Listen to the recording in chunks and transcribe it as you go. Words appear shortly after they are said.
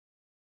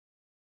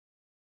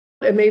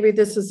and maybe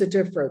this is a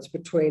difference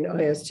between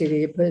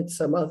ISTD and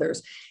some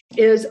others,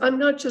 is I'm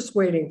not just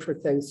waiting for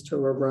things to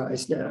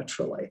arise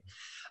naturally.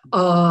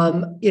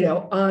 I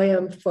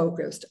am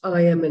focused,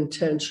 I am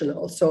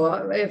intentional. So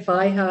if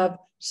I have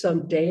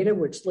some data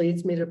which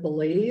leads me to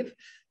believe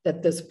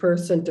that this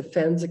person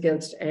defends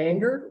against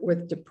anger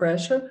with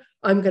depression,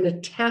 I'm going to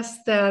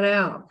test that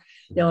out.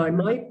 Now, I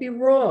might be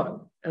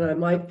wrong, and I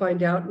might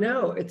find out,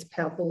 no, it's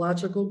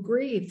pathological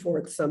grief or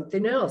it's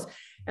something else.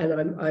 And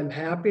I'm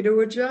happy to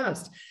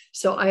adjust.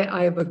 So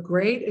I have a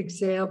great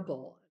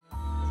example.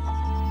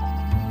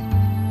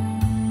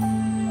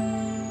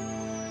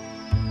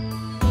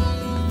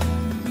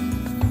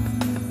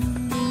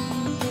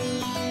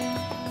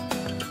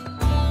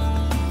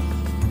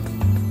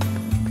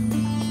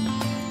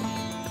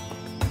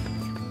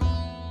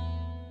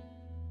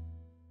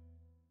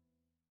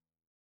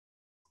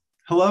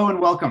 Hello and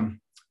welcome.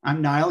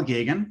 I'm Niall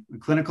Gagan, a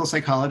clinical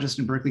psychologist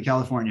in Berkeley,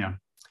 California.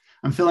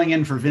 I'm filling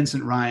in for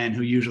Vincent Ryan,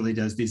 who usually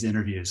does these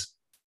interviews.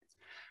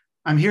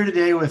 I'm here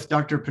today with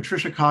Dr.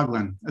 Patricia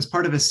Coughlin as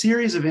part of a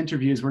series of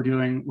interviews we're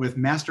doing with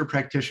master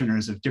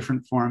practitioners of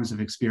different forms of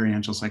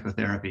experiential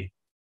psychotherapy.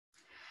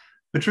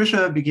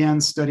 Patricia began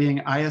studying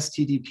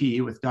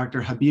ISTDP with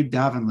Dr. Habib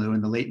Davanloo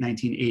in the late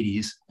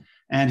 1980s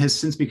and has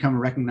since become a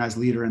recognized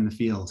leader in the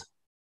field.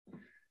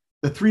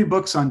 The 3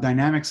 books on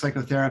dynamic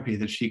psychotherapy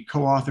that she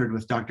co-authored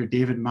with Dr.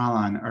 David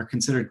Malan are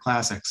considered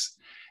classics.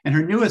 And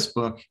her newest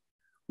book,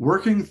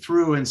 Working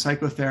Through in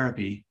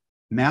Psychotherapy,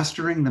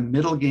 Mastering the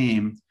Middle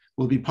Game,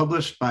 will be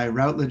published by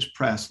Routledge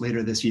Press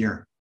later this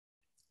year.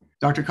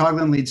 Dr.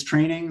 Coughlin leads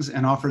trainings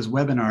and offers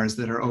webinars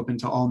that are open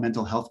to all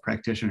mental health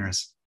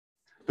practitioners.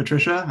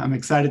 Patricia, I'm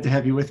excited to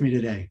have you with me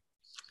today.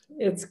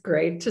 It's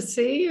great to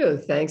see you.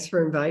 Thanks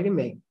for inviting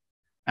me.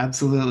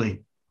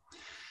 Absolutely.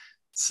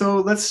 So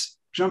let's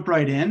jump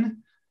right in.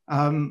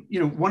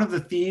 One of the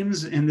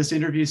themes in this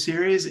interview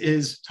series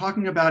is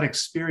talking about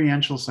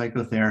experiential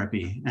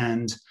psychotherapy.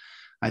 And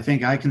I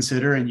think I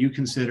consider, and you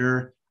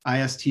consider,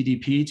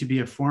 ISTDP to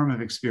be a form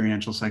of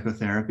experiential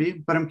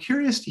psychotherapy. But I'm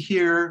curious to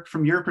hear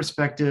from your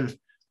perspective,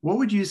 what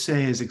would you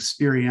say is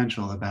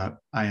experiential about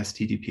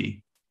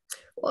ISTDP?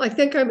 Well, I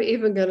think I'm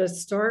even going to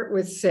start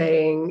with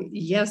saying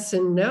yes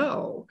and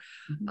no,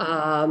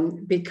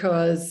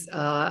 because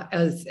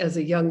as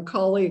a young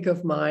colleague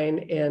of mine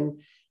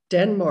in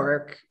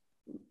Denmark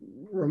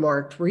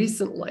remarked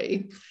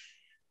recently,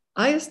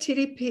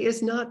 ISTDP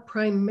is not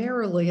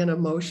primarily an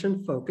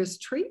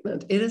emotion-focused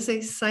treatment. It is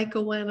a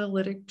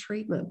psychoanalytic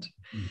treatment.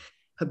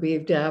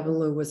 Habib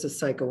Davanloo was a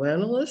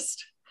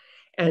psychoanalyst,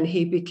 and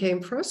he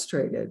became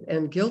frustrated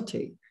and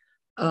guilty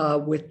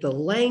with the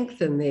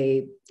length and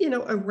the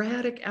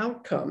erratic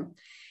outcome.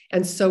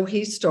 And so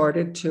he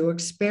started to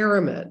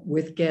experiment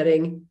with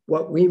getting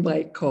what we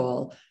might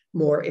call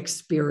more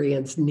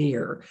experience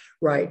near,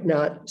 right?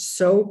 Not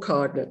so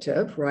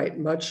cognitive, right?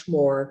 Much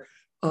more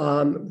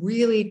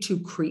really to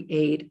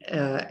create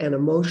an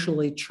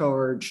emotionally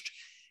charged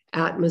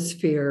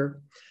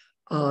atmosphere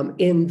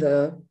in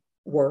the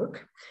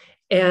work.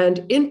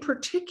 And in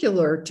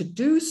particular, to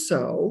do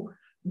so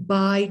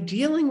by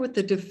dealing with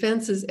the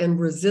defenses and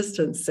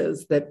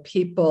resistances that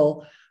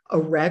people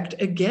erect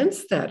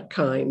against that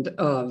kind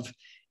of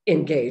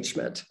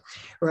engagement,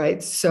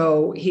 right?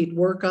 So he'd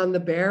work on the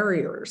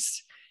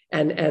barriers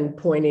and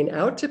pointing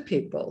out to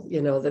people,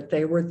 that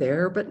they were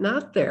there, but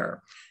not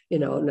there,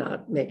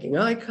 not making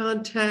eye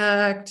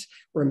contact,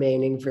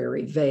 remaining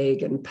very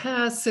vague and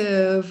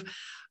passive,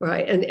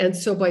 right? And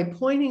so by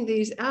pointing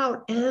these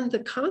out and the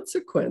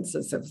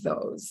consequences of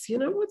those,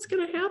 what's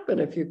going to happen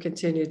if you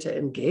continue to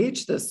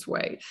engage this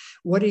way?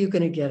 What are you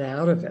going to get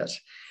out of it,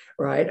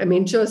 right? I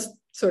mean, just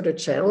sort of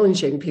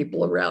challenging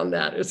people around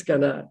that is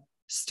going to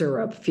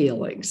stir up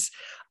feelings.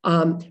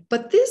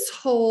 But this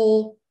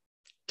whole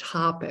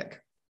topic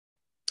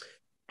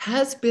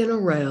has been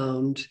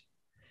around,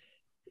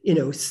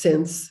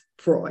 since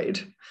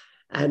Freud.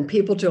 And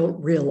people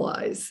don't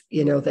realize,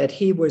 that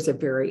he was a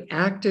very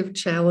active,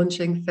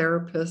 challenging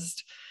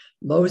therapist.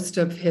 Most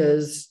of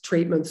his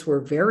treatments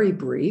were very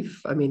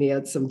brief. I mean, he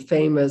had some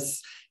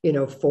famous,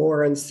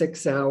 4 and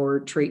 6 hour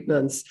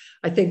treatments.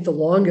 I think the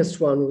longest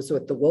one was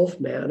with the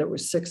Wolfman. It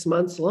was 6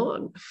 months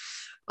long.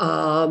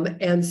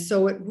 And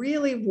so it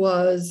really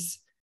was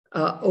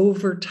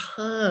over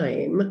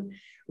time,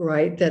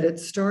 right, that it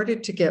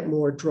started to get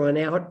more drawn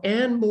out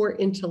and more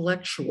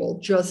intellectual,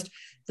 just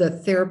the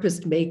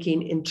therapist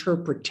making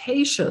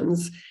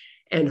interpretations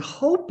and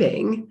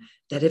hoping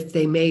that if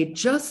they made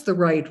just the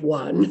right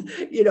one,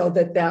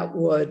 that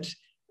would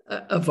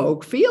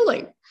evoke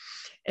feeling.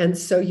 And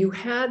so you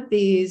had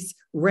these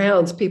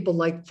rounds, people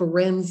like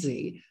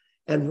Ferenczi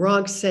and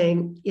Ronk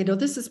saying,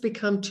 this has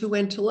become too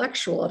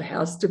intellectual. It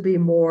has to be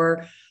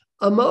more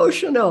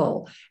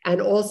emotional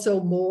and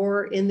also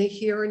more in the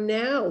here and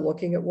now,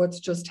 looking at what's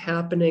just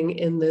happening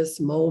in this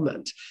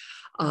moment.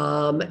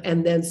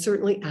 And then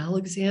certainly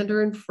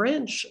Alexander and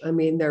French. I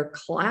mean, their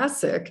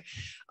classic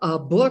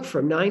book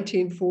from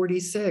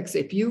 1946.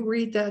 If you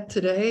read that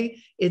today,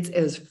 it's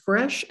as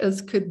fresh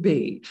as could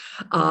be.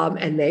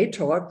 And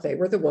they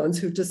were the ones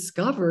who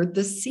discovered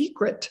the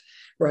secret,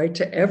 right,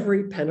 to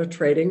every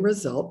penetrating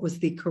result was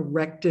the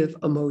corrective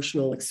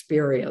emotional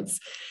experience,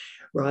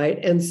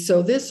 right? And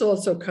so this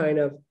also kind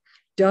of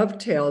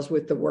dovetails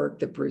with the work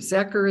that Bruce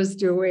Ecker is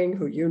doing,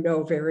 who you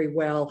know very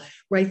well,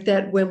 right?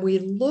 That when we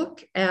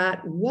look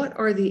at what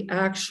are the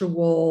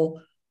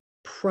actual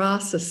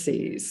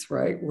processes,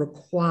 right,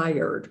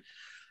 required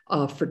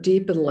for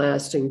deep and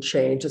lasting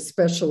change,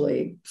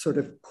 especially sort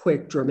of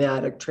quick,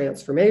 dramatic,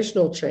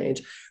 transformational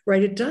change,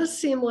 right? It does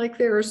seem like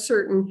there are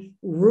certain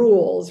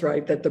rules,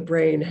 right, that the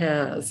brain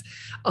has.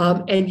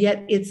 And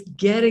yet it's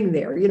getting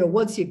there. You know,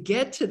 once you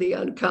get to the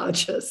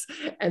unconscious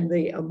and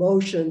the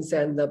emotions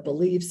and the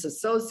beliefs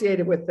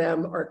associated with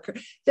them,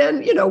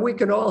 then, you know, we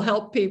can all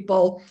help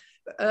people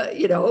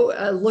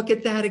look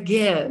at that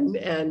again.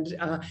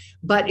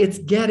 But it's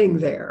getting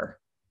there,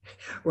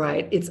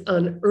 right? It's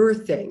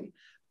unearthing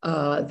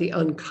the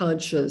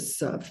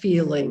unconscious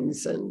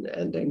feelings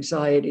and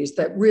anxieties.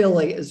 That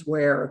really is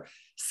where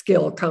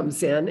skill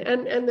comes in.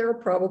 And there are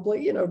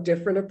probably, you know,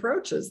 different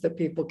approaches that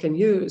people can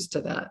use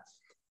to that.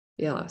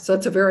 Yeah, so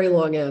it's a very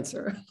long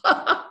answer.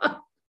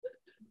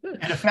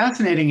 And a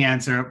fascinating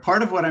answer.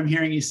 Part of what I'm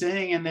hearing you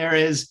saying in there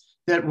is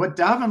that what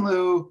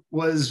Davenlu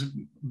was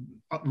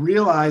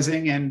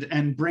realizing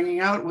and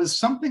bringing out was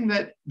something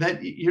that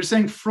you're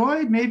saying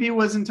Freud maybe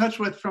was in touch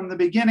with from the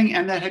beginning,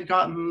 and that had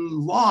gotten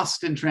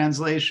lost in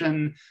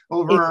translation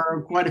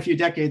over quite a few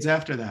decades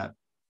after that.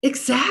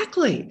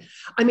 Exactly.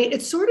 I mean,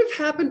 it sort of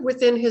happened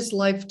within his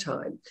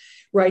lifetime,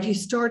 right? He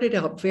started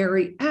out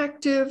very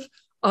active.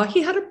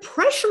 He had a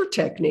pressure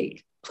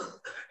technique.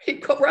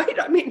 Right?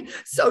 I mean,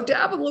 so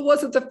Davenlu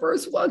wasn't the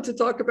first one to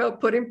talk about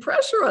putting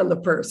pressure on the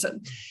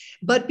person.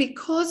 But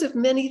because of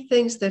many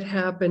things that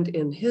happened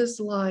in his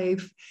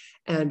life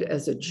and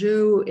as a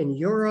Jew in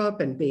Europe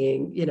and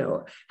being, you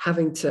know,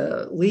 having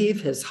to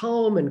leave his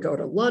home and go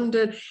to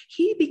London,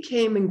 he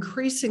became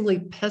increasingly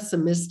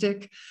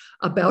pessimistic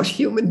about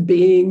human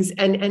beings.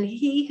 And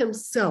he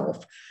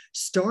himself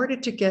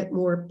started to get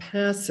more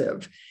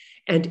passive.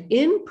 And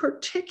in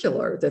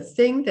particular, the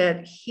thing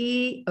that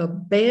he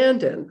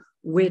abandoned,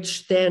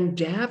 which then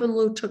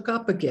Davenlu took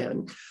up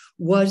again,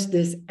 was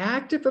this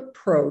active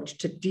approach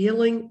to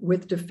dealing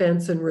with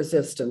defense and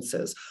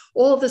resistances,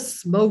 all the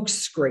smoke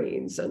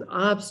screens and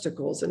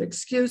obstacles and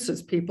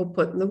excuses people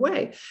put in the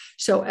way.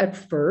 So at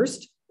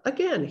first,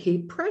 again, he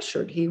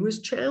pressured, he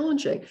was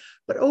challenging,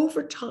 but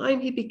over time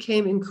he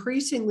became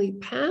increasingly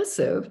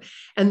passive.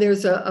 And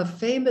there's a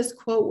famous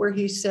quote where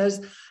he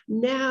says,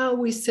 now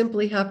we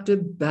simply have to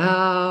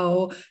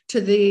bow to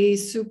the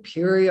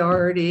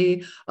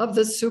superiority of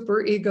the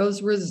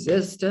superego's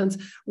resistance,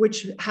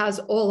 which has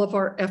all of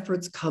our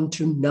efforts come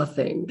to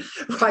nothing,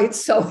 right?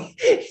 So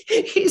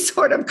he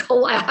sort of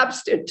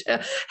collapsed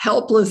into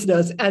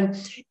helplessness. And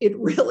it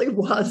really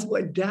was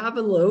when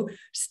Davenlu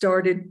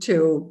started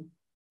to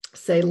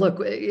say, look,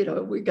 you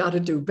know, we got to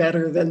do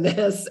better than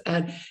this,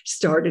 and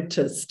started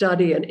to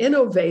study and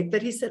innovate,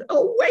 that he said,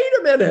 oh, wait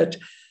a minute.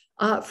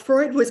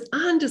 Freud was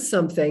onto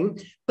something,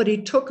 but he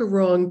took a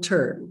wrong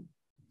turn.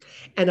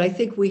 And I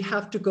think we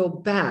have to go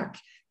back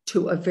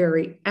to a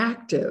very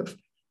active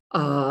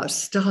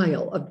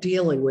style of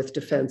dealing with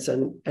defense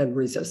and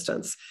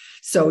resistance.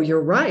 So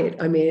you're right.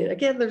 I mean,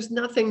 again, there's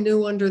nothing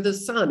new under the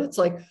sun. It's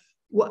like,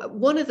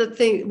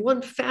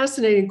 one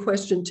fascinating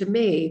question to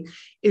me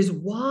is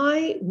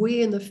why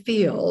we in the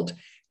field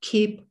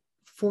keep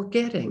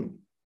forgetting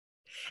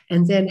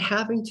and then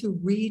having to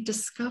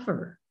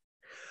rediscover,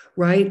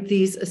 right,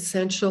 these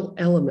essential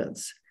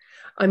elements.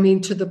 I mean,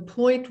 to the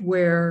point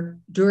where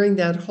during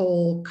that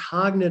whole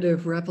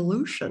cognitive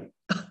revolution,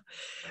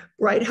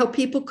 right, how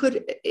people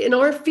could, in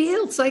our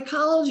field,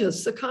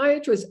 psychologists,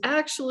 psychiatrists,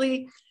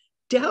 actually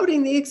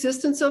doubting the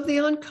existence of the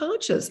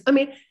unconscious. I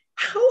mean,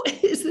 how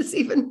is this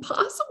even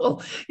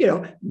possible? You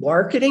know,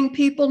 marketing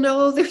people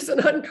know there's an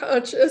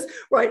unconscious,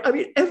 right? I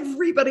mean,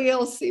 everybody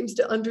else seems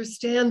to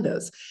understand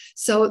this.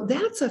 So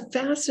that's a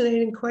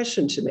fascinating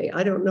question to me.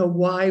 I don't know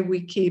why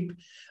we keep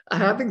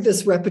having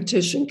this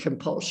repetition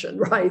compulsion,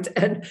 right?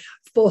 And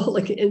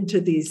falling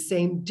into these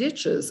same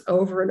ditches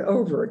over and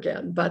over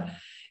again. But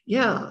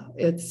yeah,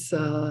 it's...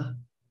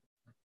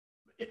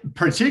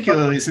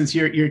 particularly since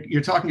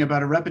you're talking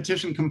about a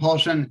repetition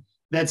compulsion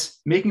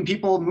that's making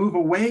people move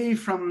away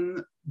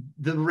from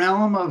the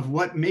realm of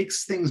what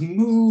makes things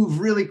move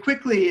really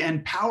quickly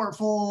and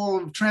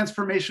powerful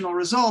transformational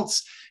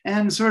results,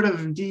 and sort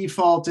of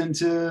default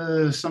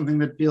into something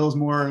that feels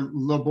more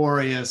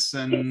laborious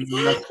and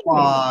a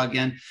clog.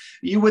 And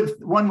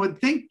one would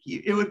think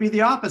it would be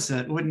the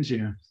opposite, wouldn't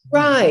you?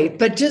 Right.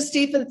 But just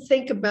even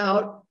think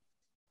about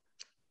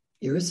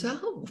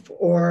yourself,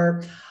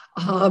 or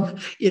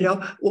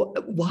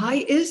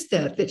why is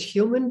that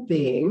human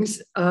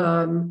beings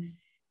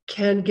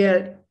can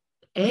get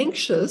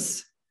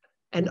anxious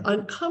and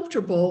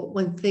uncomfortable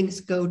when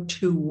things go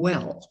too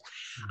well.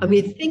 I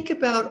mean, think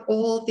about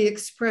all the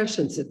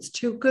expressions. It's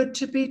too good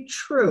to be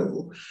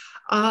true.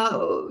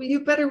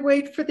 You better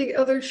wait for the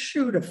other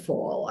shoe to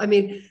fall. I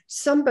mean,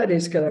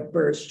 somebody's going to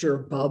burst your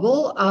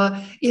bubble.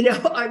 I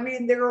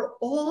mean, there are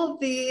all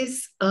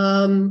these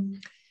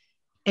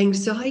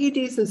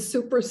anxieties and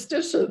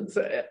superstitions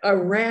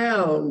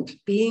around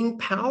being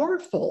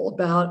powerful,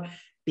 about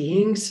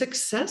being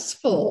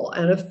successful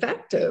and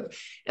effective.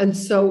 And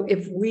so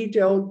if we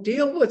don't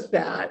deal with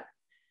that,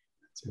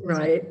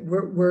 right,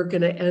 we're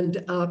going to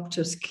end up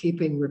just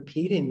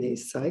repeating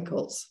these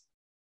cycles.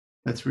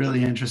 That's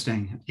really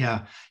interesting.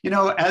 Yeah.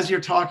 As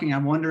you're talking,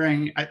 I'm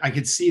wondering, I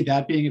could see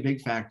that being a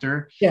big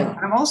factor. Yeah.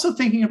 I'm also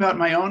thinking about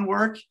my own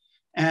work.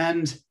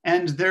 And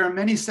there are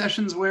many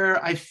sessions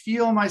where I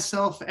feel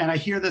myself, and I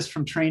hear this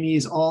from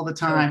trainees all the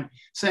time,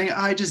 saying,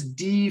 I just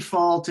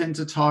default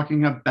into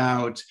talking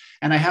about,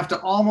 and I have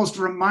to almost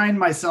remind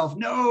myself,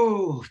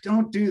 no,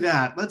 don't do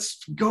that.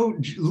 Let's go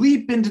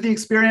leap into the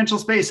experiential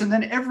space. And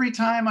then every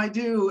time I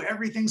do,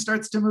 everything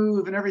starts to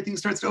move and everything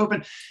starts to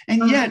open.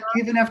 And yet,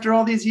 even after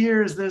all these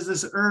years, there's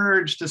this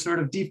urge to sort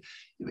of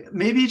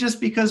maybe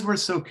just because we're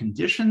so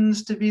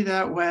conditioned to be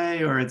that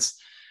way, or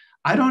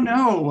I don't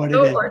know what it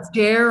is. Or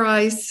dare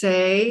I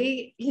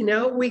say,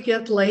 we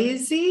get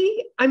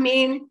lazy. I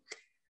mean,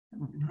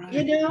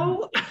 right.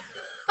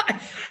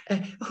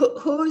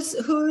 Who's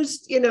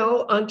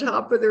on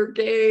top of their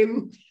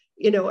game,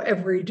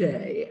 every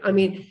day. I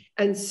mean,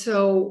 and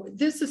so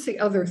this is the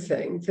other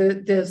thing,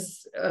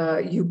 this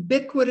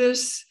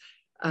ubiquitous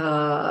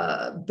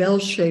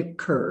bell-shaped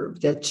curve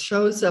that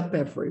shows up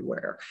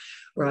everywhere,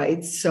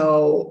 right?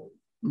 So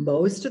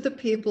most of the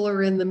people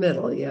are in the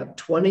middle. You have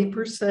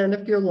 20%,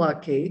 if you're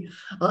lucky,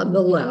 on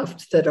the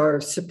left that are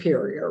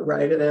superior,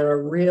 right? And that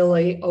are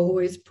really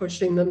always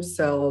pushing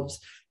themselves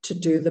to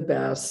do the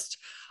best,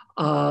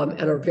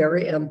 and are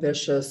very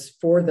ambitious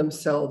for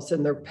themselves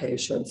and their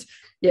patients.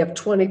 You have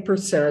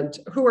 20%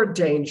 who are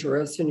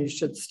dangerous and you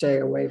should stay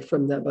away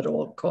from them at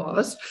all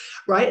costs,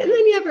 right? And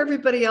then you have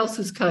everybody else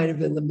who's kind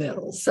of in the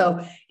middle.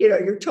 So,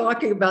 you're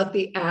talking about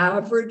the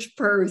average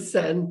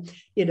person,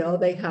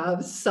 they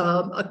have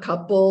a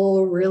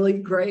couple really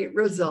great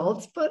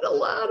results, but a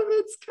lot of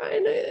it's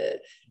kind of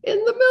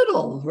in the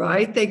middle,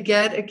 right? They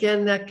get,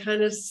 again, that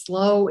kind of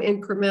slow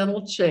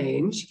incremental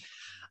change.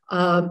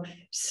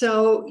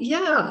 So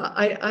yeah,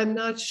 I'm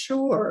not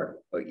sure,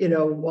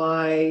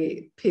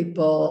 why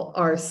people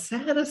are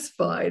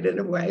satisfied in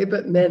a way,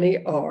 but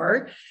many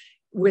are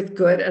with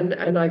good.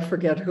 And I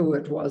forget who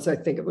it was. I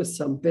think it was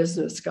some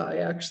business guy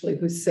actually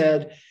who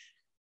said,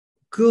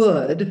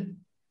 good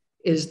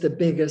is the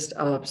biggest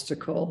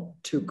obstacle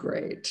to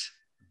great.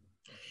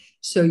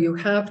 So you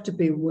have to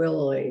be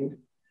willing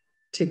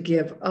to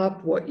give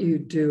up what you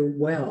do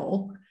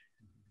well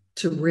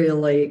to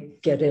really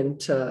get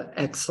into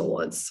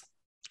excellence.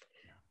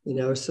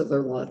 So there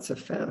are lots of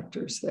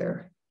factors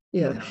there.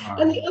 Yeah.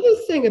 And the other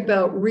thing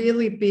about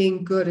really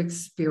being good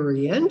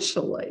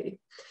experientially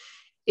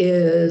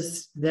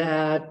is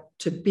that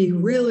to be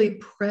really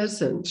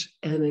present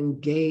and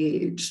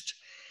engaged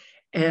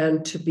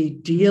and to be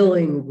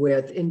dealing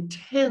with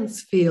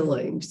intense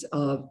feelings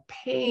of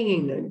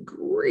pain and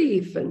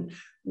grief and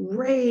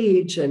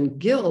rage and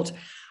guilt,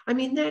 I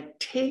mean, that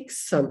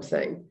takes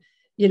something,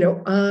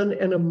 on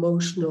an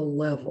emotional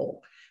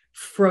level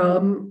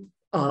from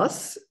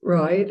us,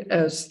 right,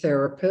 as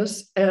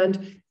therapists.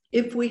 And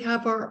if we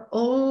have our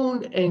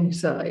own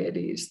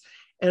anxieties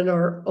and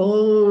our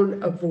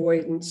own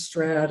avoidance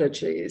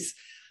strategies,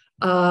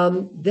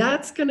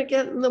 that's going to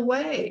get in the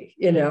way,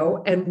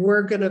 and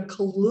we're going to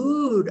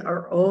collude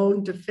our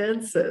own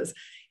defenses,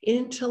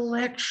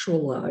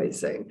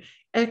 intellectualizing,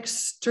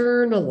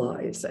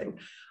 externalizing.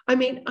 I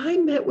mean, I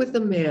met with a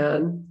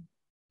man,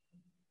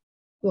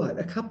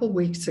 a couple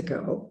weeks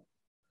ago,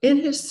 in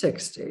his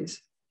 60s,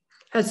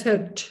 has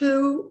had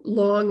 2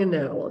 long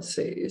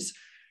analyses,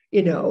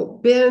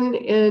 been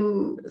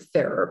in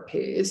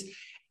therapies,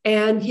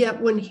 and yet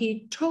when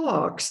he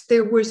talks,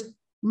 there was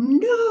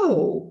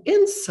no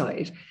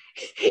insight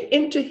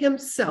into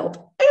himself.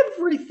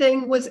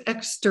 Everything was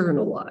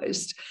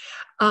externalized.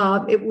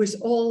 It was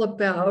all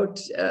about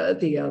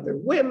the other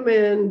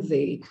women,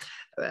 the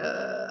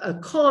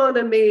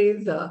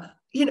economy,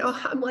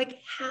 I'm like,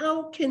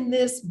 how can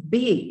this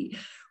be,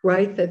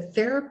 right? That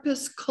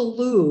therapists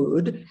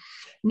collude,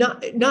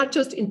 not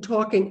just in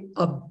talking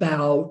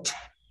about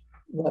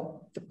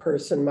what the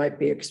person might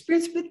be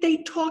experiencing, but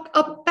they talk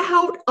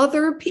about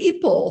other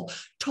people,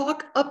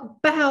 talk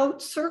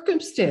about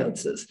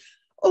circumstances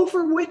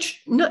over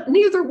which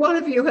neither one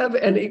of you have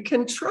any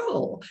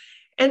control.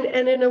 And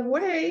in a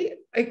way,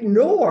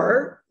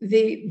 ignore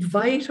the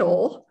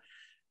vital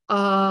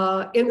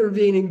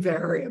intervening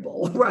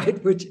variable,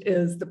 right, which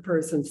is the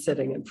person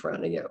sitting in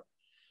front of you.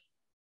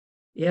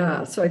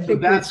 Yeah, so I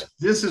think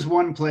this is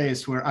one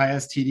place where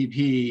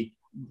ISTDP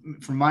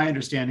from my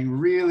understanding,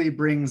 really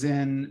brings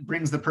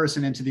the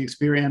person into the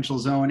experiential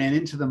zone and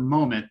into the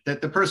moment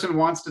that the person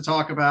wants to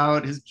talk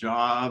about his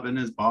job and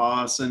his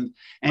boss and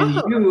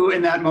you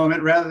in that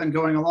moment, rather than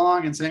going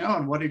along and saying, oh,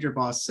 and what did your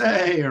boss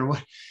say? Or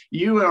what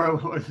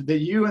that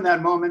you in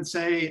that moment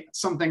say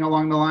something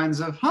along the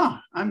lines of,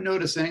 I'm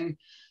noticing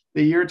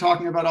that you're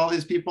talking about all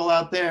these people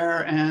out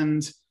there,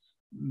 and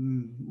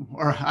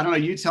or I don't know,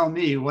 you tell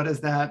me, what does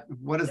that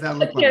look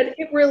like? Again,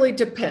 it really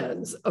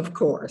depends, of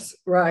course,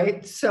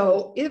 right?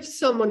 So if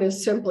someone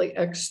is simply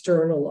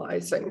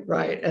externalizing,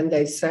 right, and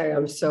they say,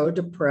 I'm so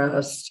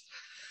depressed,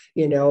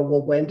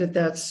 well, when did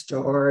that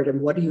start? And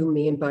what do you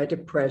mean by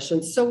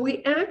depression? So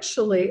we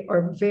actually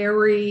are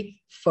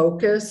very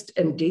focused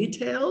and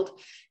detailed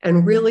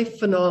and really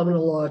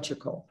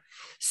phenomenological.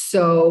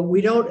 So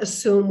we don't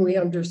assume we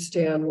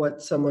understand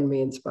what someone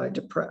means by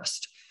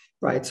depressed.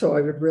 Right. So I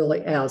would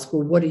really ask,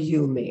 well, what do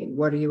you mean?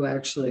 What are you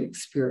actually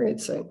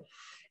experiencing?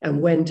 And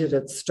when did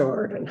it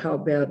start? And how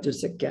bad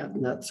does it get?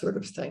 And that sort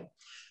of thing.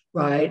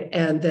 Right.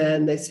 And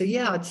then they say,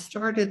 yeah, it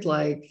started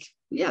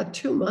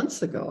 2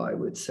 months ago, I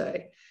would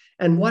say.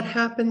 And what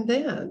happened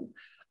then?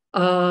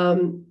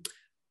 Well,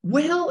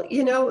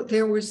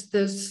 there was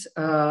this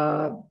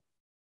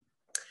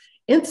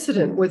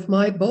incident with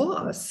my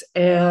boss.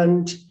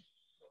 And,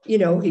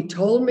 he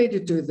told me to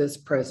do this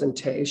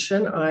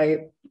presentation.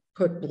 I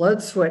put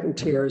blood, sweat, and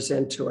tears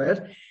into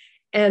it.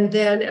 And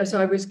then as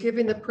I was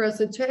giving the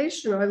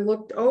presentation, I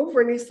looked over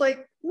and he's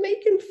like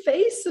making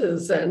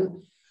faces,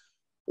 and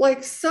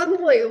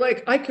suddenly,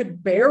 I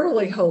could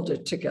barely hold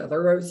it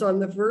together. I was on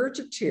the verge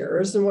of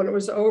tears. And when it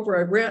was over,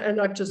 I ran,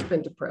 and I've just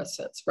been depressed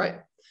since,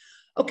 right?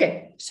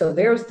 Okay, so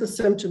there's the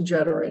symptom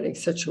generating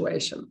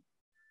situation,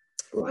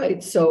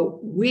 right? So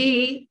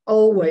we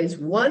always,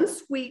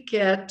 once we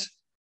get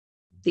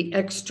the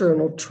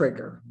external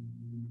trigger,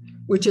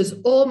 which is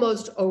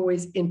almost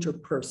always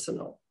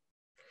interpersonal,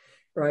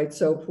 right?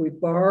 So if we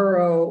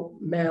borrow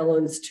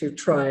Malin's two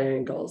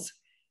triangles,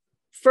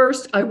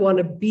 first, I want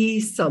to be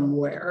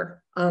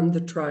somewhere on the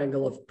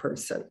triangle of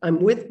person.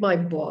 I'm with my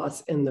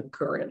boss in the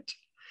current,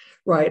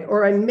 right?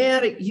 Or I'm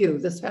mad at you.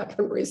 This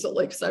happened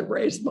recently because I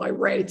raised my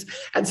rates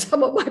and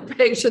some of my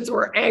patients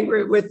were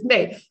angry with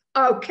me.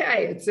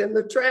 Okay, it's in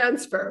the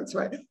transference,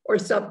 right? Or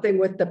something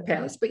with the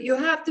past, but you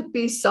have to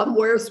be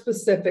somewhere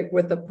specific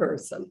with a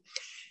person.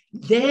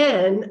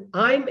 Then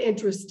I'm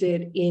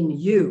interested in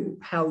you,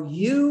 how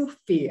you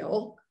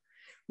feel,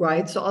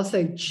 right? So I'll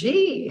say,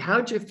 gee,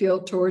 how'd you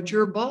feel towards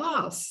your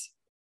boss?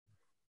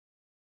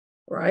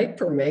 Right?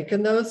 For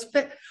making those.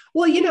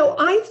 Well,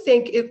 I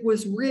think it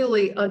was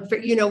really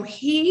unfair.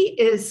 He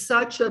is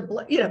such a,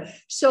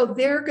 so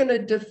they're going to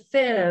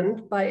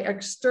defend by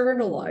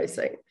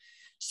externalizing.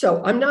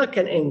 So I'm not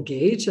going to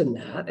engage in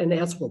that and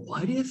ask, well,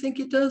 why do you think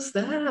he does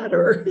that?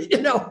 Or,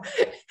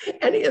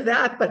 any of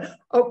that. But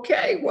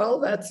okay, well,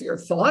 that's your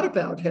thought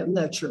about him.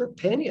 That's your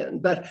opinion.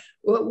 But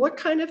what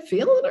kind of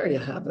feeling are you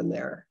having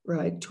there,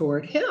 right,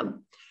 toward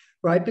him,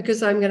 right?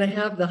 Because I'm going to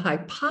have the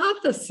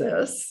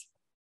hypothesis,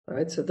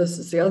 right? So this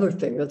is the other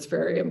thing that's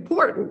very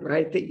important,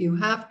 right? That you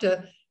have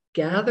to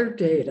gather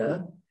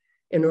data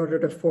in order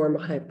to form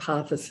a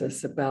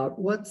hypothesis about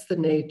what's the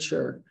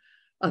nature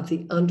of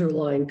the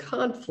underlying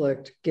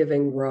conflict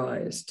giving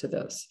rise to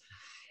this.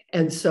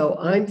 And so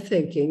I'm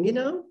thinking,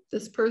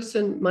 this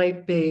person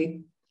might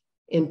be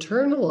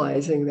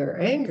internalizing their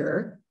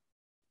anger,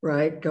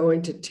 right?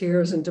 Going to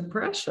tears and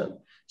depression.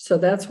 So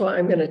that's why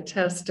I'm going to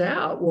test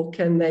out, well,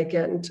 can they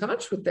get in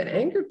touch with the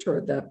anger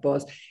toward that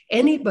boss?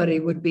 Anybody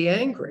would be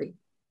angry,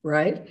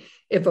 right?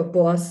 If a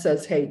boss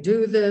says, hey,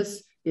 do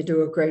this, you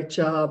do a great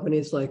job, and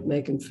he's like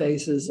making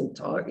faces and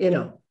talk,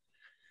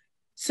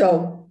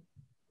 So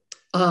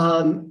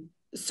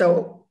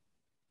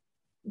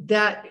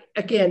that,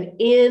 again,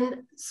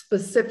 in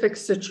specific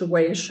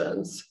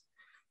situations,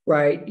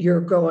 right,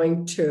 you're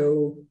going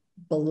to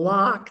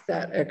block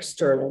that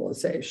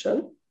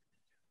externalization,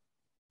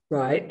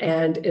 right,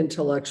 and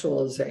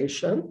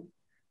intellectualization,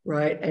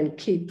 right, and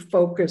keep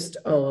focused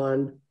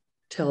on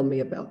tell me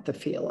about the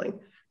feeling,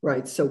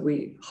 right? So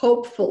we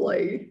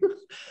hopefully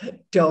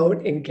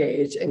don't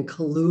engage in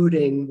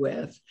colluding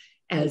with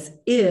as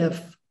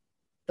if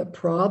the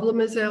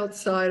problem is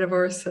outside of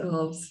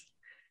ourselves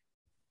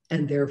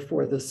and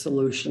therefore the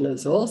solution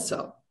is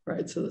also,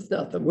 right? So there's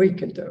nothing we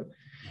can do,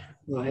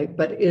 right?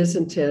 But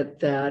isn't it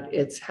that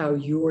it's how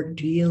you're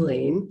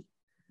dealing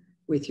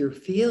with your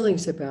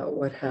feelings about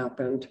what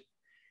happened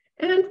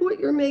and what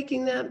you're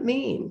making that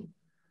mean?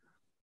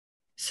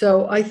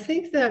 So I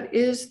think that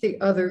is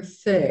the other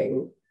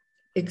thing.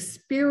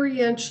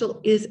 Experiential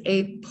is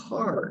a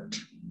part,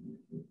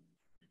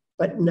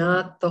 but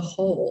not the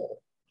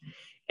whole.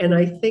 And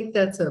I think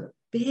that's a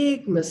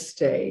big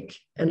mistake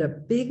and a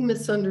big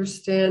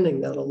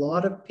misunderstanding that a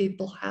lot of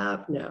people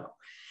have now,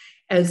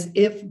 as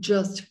if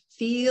just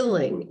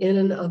feeling in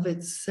and of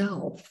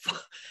itself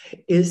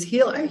is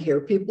healing. I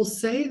hear people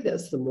say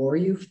this, the more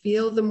you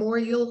feel, the more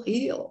you'll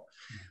heal.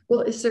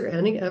 Well, is there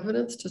any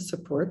evidence to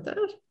support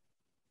that?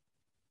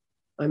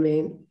 I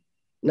mean,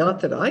 not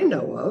that I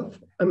know of.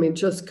 I mean,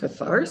 just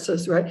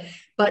catharsis, right?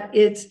 but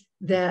it's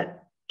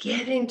that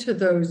getting to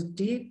those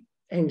deep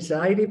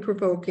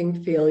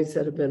anxiety-provoking feelings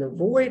that have been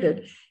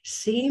avoided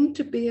seem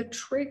to be a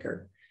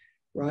trigger,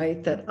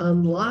 right? That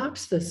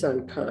unlocks this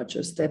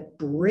unconscious, that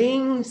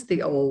brings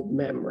the old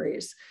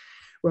memories,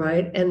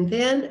 right? And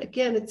then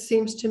again, it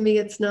seems to me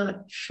it's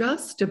not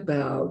just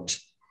about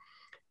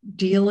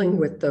dealing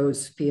with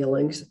those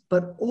feelings,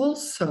 but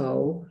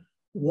also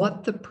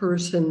what the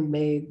person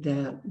made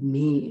that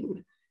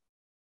mean.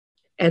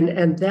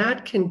 And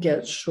that can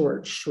get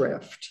short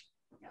shrift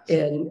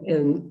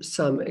in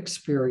some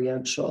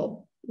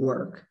experiential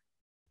work.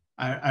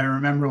 I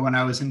remember when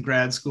I was in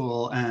grad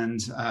school and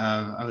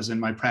I was in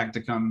my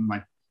practicum,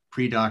 my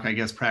pre-doc, I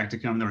guess,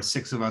 practicum. There were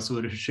 6 of us who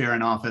would share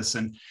an office,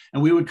 and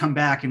we would come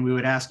back and we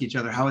would ask each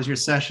other, how was your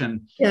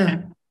session? Yeah.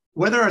 And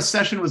whether our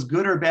session was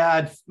good or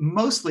bad,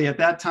 mostly at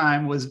that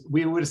time was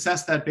we would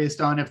assess that based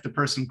on if the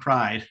person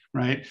cried,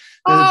 right?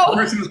 The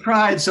person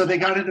cried, so they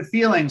got into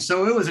feelings.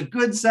 So it was a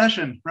good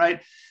session, right?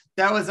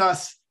 That was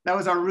us. That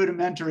was our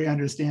rudimentary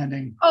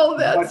understanding. Oh,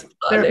 that's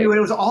funny. It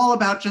was all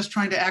about just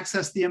trying to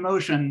access the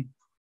emotion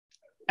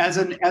as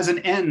an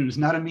end,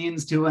 not a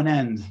means to an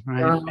end,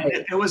 right?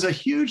 It was a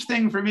huge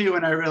thing for me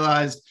when I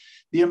realized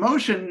the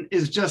emotion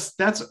is just,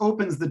 that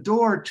opens the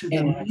door to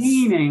the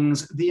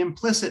meanings, the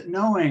implicit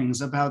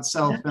knowings about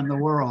self and the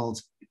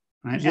world,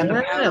 right? And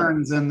the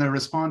patterns and the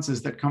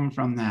responses that come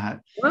from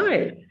that.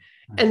 Right.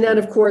 And then,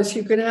 of course,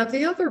 you can have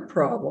the other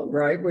problem,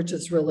 right? Which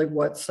is really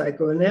what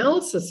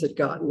psychoanalysis had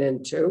gotten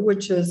into,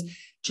 which is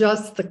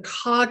just the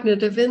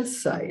cognitive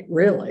insight,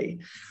 really,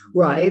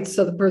 right?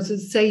 So the person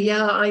say,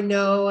 yeah, I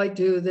know I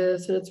do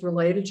this and it's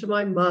related to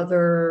my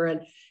mother.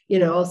 And, you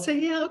know, I'll say,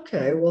 yeah,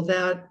 okay, well,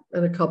 that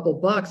and a couple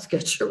bucks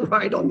gets you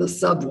right on the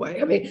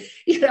subway. I mean,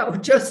 you know,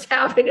 just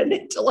having an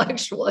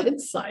intellectual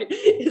insight.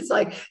 It's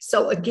like,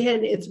 so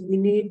again, we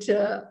need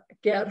to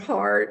get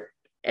heart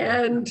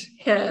and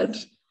head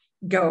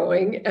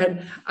going.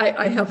 And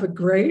I have a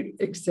great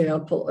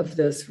example of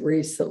this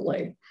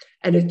recently,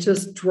 and it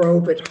just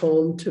drove it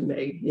home to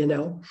me, you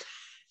know.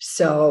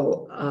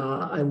 So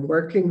I'm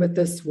working with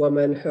this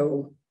woman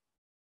who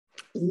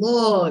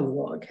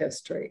long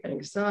history,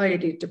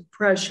 anxiety,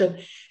 depression,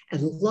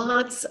 and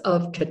lots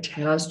of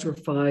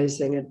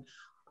catastrophizing and,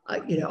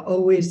 you know,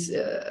 always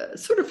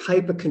sort of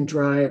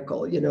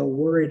hypochondriacal, you know,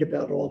 worried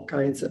about all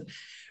kinds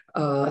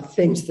of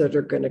things that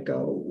are going to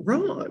go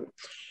wrong.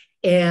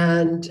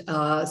 And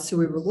so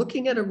we were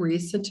looking at a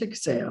recent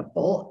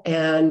example,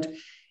 and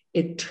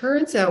it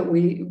turns out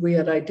we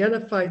had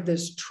identified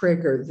this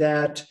trigger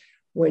that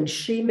when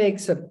she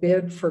makes a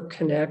bid for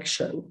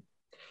connection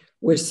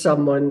with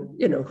someone,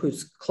 you know,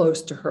 who's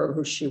close to her,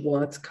 who she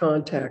wants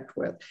contact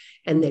with,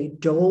 and they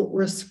don't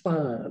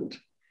respond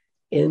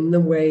in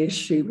the way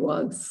she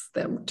wants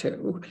them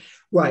to,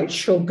 right,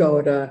 she'll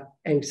go to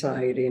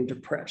anxiety and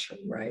depression,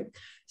 right?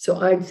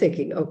 So I'm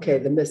thinking, okay,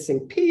 the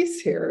missing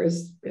piece here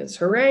is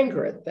her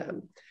anger at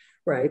them,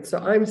 right? So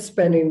I'm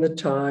spending the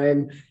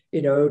time,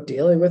 you know,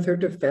 dealing with her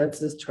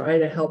defenses,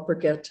 trying to help her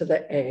get to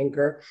the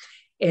anger.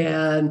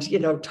 And, you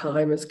know,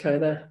 time is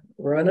kind of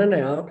running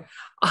out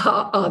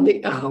on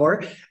the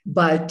hour,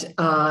 but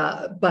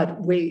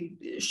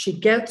she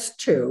gets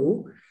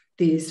to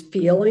these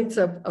feelings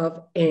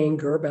of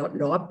anger about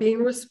not being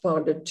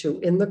responded to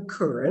in the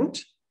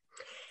current.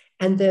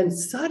 And then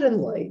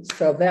suddenly,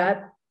 so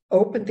that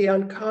opened the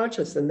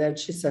unconscious. And then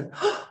she said,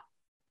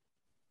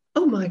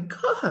 oh my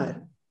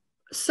God,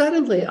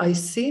 suddenly I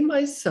see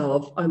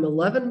myself, I'm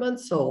 11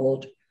 months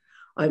old,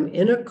 I'm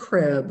in a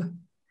crib.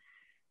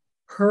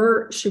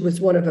 She was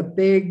one of a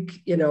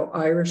big, you know,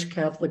 Irish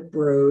Catholic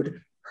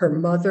brood. Her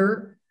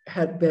mother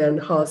had been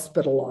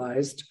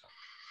hospitalized,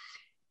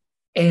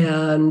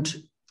 and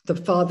the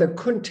father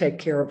couldn't take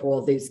care of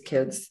all these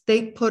kids.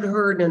 They put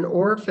her in an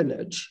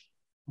orphanage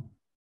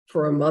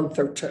for a month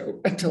or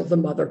two until the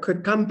mother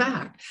could come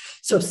back.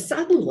 So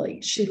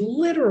suddenly she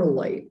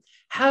literally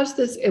has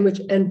this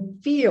image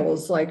and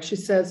feels like, she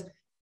says,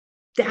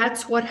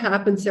 that's what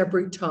happens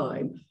every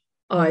time.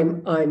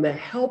 I'm a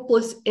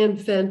helpless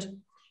infant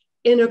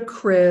in a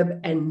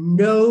crib and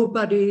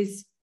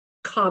nobody's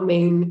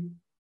coming,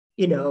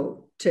 you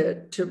know,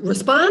 to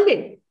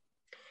responding.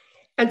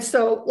 And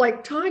so,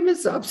 like, time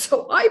is up.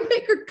 So I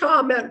make a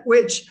comment,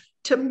 which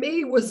to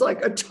me was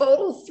like a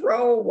total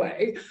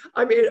throwaway.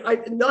 I mean,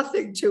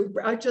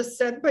 I just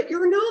said, but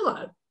you're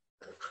not.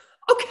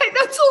 Okay,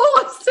 that's all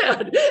I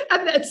said.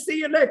 And then see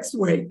you next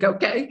week,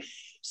 okay?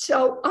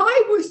 So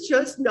I was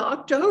just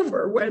knocked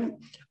over when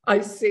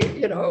I see,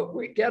 you know,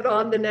 we get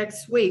on the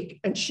next week,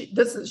 and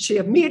she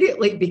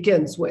immediately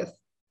begins with,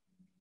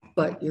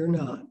 but you're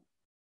not.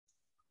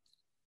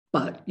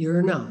 But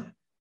you're not.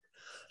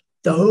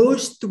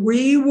 Those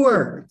 3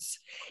 words,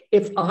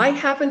 if I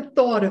haven't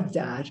thought of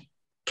that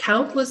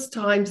countless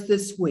times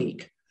this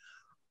week,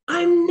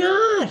 I'm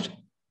not.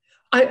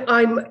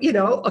 I'm, you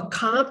know, a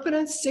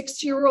confident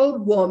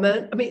 60-year-old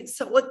woman. I mean,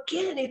 so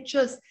again, it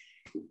just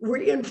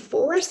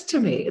reinforced to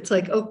me. It's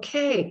like,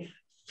 okay,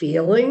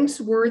 feelings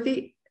were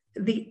the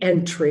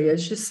entry,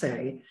 as you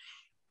say,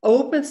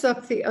 opens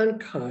up the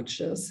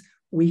unconscious.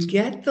 we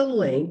get the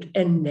link,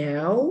 and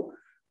now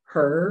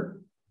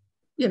her,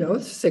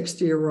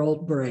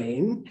 60-year-old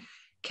brain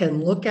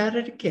can look at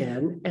it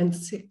again and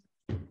see,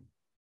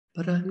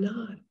 but I'm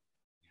not.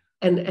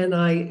 And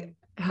I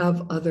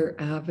have other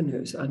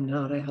avenues. I'm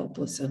not a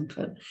helpless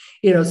infant,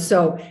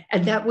 so,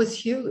 and that was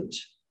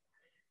huge.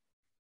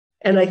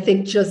 And I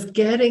think just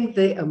getting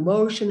the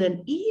emotion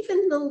and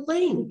even the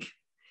link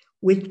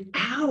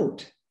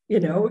without,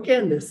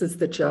 again, this is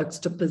the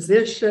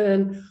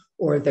juxtaposition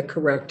or the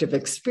corrective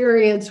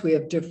experience. We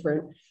have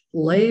different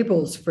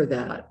labels for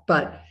that.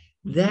 But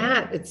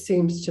that, it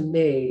seems to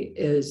me,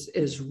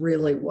 is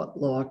really what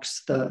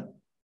locks the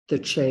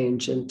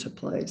change into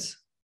place.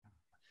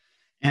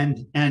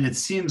 And it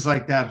seems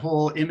like that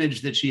whole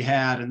image that she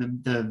had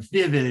and the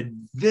vivid,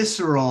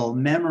 visceral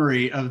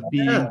memory of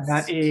being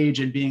that age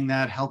and being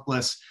that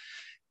helpless,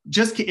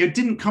 it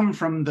didn't come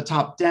from the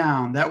top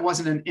down. That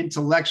wasn't an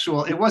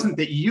intellectual, it wasn't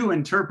that you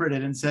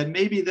interpreted and said,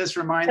 maybe this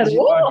reminds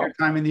you of your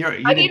time in the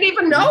earth. I didn't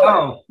even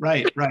know it.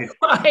 Right.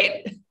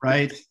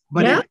 Right.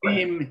 But it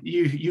came,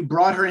 you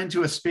brought her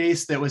into a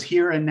space that was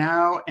here and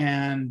now,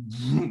 and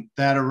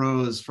that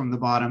arose from the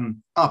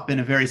bottom up in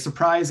a very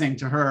surprising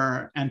to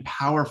her and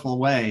powerful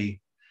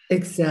way.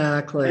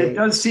 Exactly. And it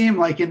does seem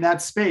like in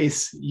that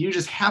space, you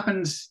just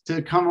happened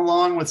to come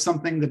along with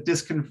something that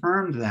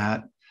disconfirmed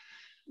that.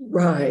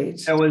 Right.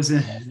 Sounds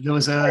like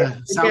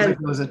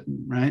it was a,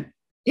 right?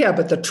 Yeah,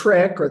 but the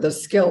trick or the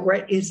skill,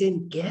 right, is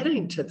in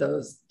getting to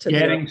those.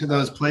 To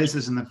those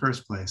places in the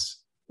first place.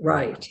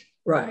 Right.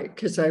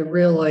 Because I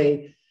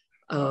really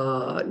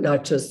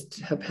not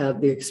just have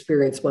had the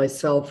experience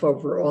myself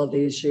over all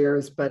these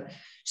years, but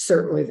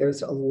certainly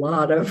there's a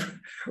lot of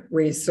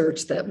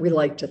research that we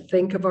like to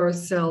think of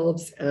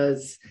ourselves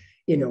as,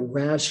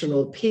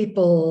 rational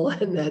people,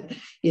 and that,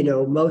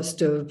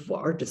 most of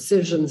our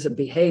decisions and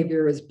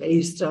behavior is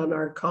based on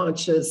our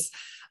conscious.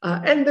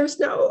 And there's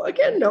no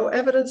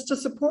evidence to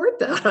support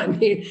that. I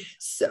mean,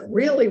 so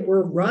really,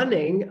 we're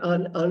running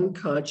on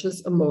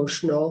unconscious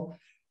emotional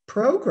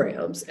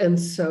programs. And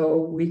so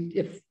we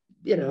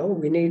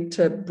need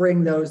to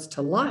bring those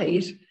to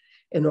light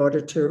in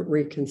order to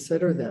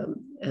reconsider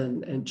them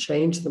and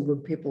change them when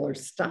people are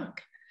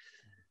stuck.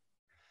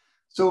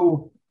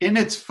 So in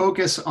its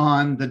focus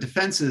on the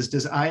defenses,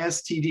 does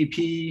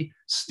ISTDP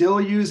still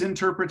use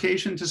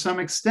interpretation to some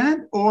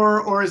extent,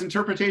 or is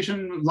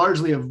interpretation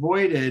largely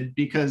avoided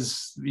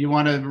because you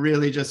want to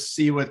really just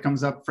see what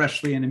comes up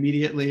freshly and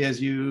immediately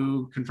as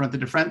you confront the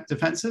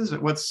defenses?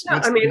 What's the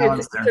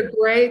balance there? It's a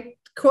great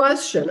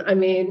question. I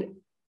mean,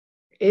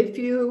 if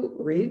you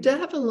read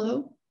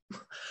Davilo,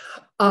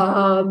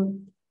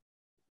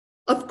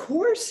 of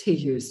course he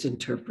used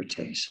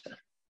interpretation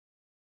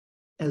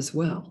as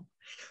well,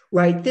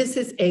 right? This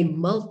is a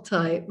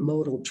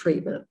multimodal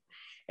treatment.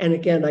 And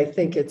again, I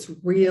think it's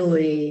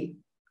really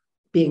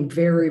being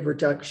very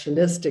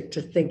reductionistic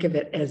to think of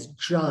it as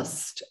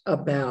just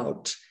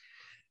about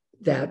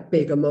that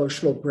big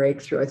emotional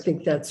breakthrough. I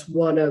think that's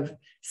one of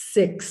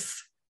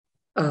 6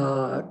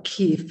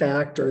 key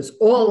factors,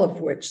 all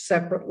of which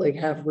separately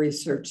have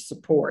research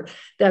support.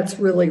 That's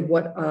really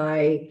what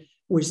I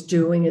was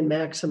doing in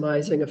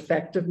maximizing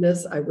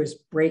effectiveness. I was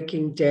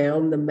breaking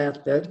down the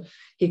method.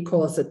 He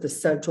calls it the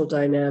central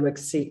dynamic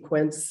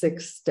sequence,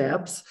 6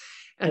 steps,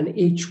 and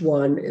each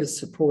one is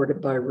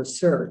supported by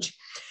research.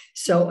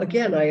 So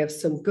again, I have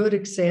some good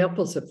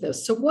examples of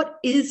this. So what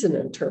is an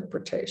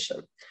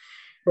interpretation?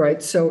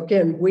 Right. So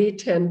again, we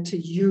tend to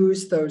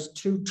use those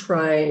 2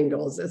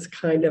 triangles as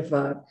kind of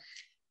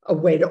a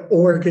way to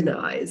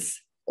organize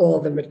all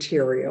the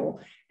material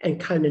and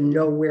kind of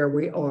know where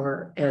we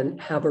are and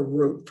have a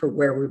route for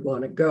where we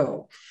want to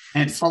go.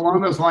 And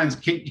along those lines,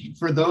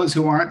 for those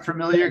who aren't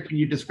familiar, can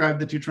you describe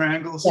the 2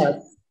 triangles?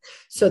 Yes.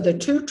 So the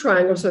 2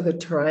 triangles are the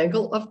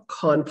triangle of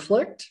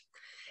conflict.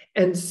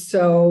 And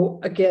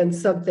so again,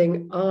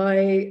 something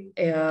I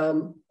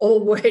am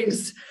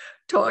always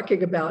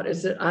talking about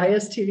is that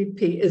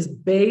ISTDP is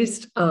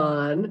based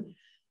on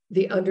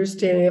the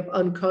understanding of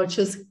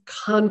unconscious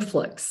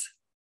conflicts.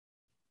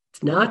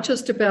 It's not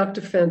just about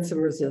defense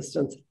and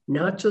resistance,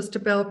 not just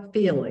about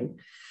feeling,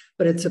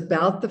 but it's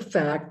about the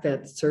fact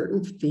that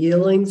certain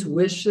feelings,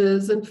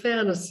 wishes, and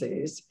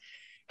fantasies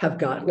have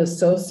gotten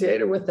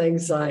associated with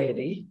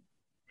anxiety.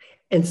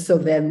 And so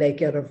then they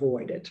get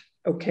avoided.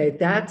 Okay,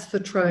 that's the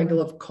triangle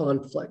of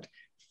conflict.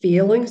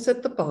 Feelings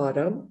at the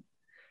bottom,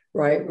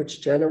 right,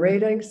 which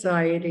generate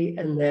anxiety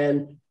and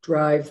then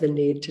drive the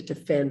need to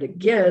defend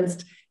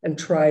against and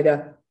try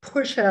to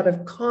push out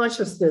of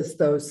consciousness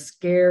those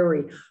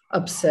scary,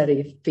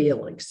 upsetting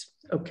feelings,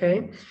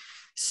 okay?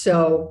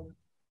 So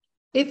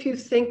if you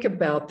think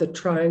about the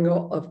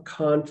triangle of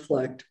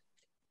conflict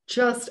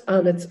just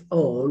on its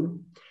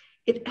own,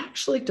 it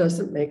actually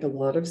doesn't make a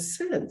lot of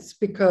sense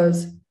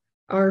because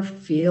our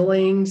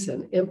feelings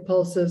and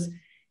impulses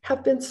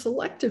have been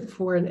selected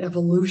for in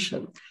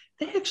evolution.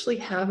 They actually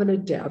have an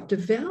adaptive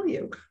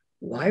value.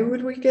 Why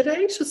would we get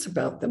anxious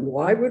about them?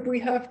 Why would we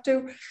have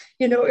to,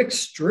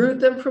 extrude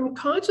them from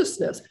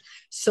consciousness?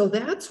 So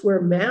that's where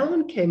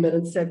Malin came in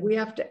and said, we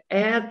have to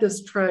add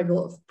this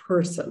triangle of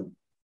person.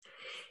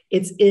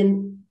 It's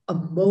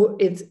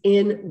it's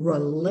in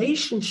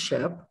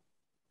relationship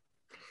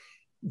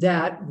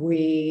that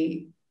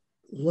we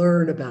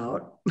learn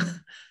about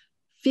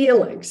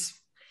feelings.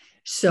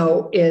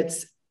 So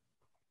it's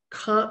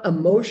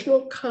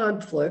emotional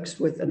conflicts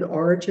with an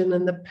origin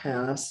in the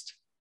past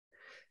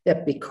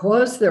that,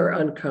 because they're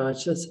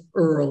unconscious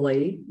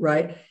early,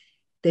 right,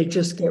 they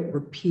just get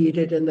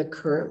repeated in the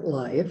current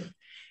life.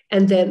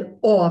 And then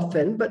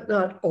often, but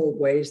not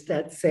always,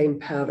 that same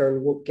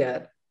pattern will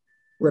get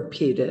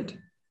repeated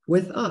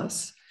with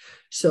us.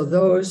 So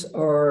those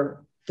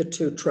are the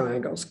two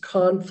triangles,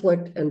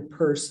 conflict and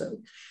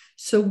person.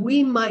 So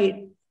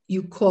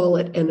you call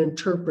it an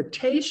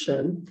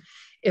interpretation.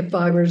 If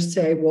I were to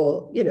say,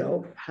 well,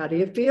 how do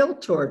you feel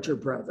towards your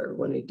brother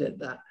when he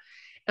did that?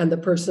 And the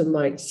person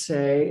might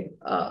say,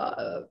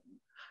 I'm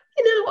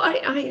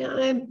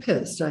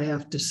pissed, I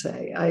have to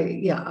say.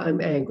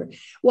 I'm angry.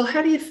 Well,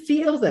 how do you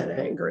feel that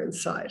anger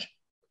inside?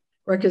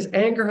 Right? Because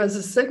anger has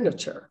a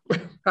signature,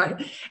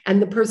 right?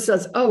 And the person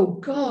says, oh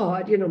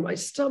God, my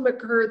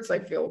stomach hurts, I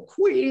feel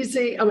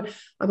queasy. I'm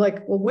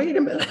like, well, wait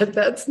a minute,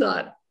 that's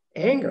not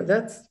anger,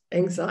 that's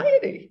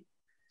anxiety,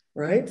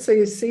 right? So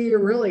you see,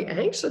 you're really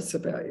anxious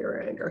about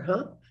your anger,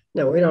 huh?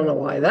 No, we don't know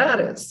why that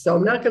is. So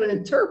I'm not going to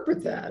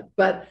interpret that,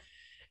 but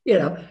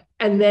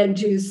and then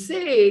you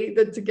see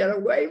that to get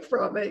away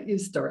from it, you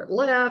start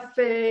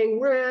laughing,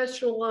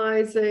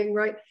 rationalizing,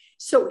 right?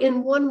 So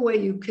in one way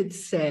you could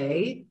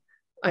say,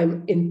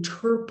 I'm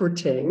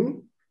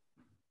interpreting,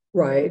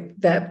 right,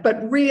 that,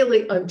 but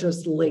really I'm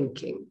just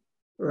linking,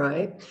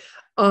 right?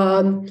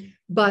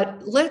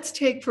 But let's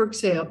take, for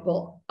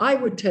example, I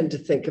would tend to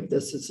think of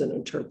this as an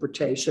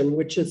interpretation,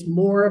 which is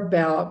more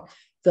about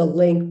the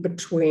link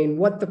between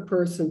what the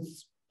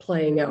person's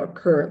playing out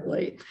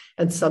currently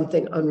and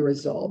something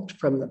unresolved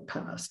from the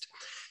past.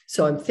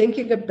 So I'm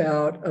thinking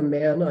about a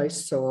man I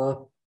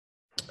saw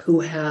who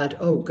had,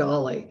 oh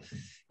golly,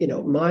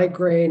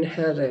 migraine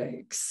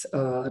headaches,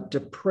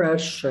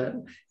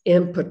 depression,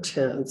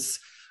 impotence,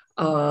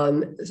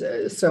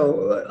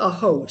 so a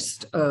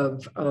host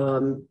of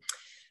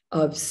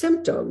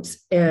symptoms.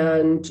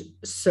 And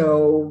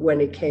so when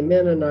he came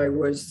in and I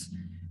was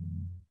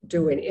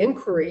doing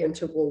inquiry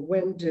into, well,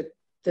 when did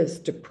this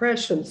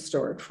depression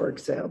start, for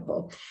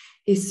example,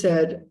 he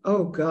said,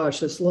 oh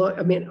gosh,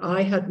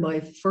 I had my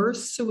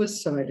first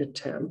suicide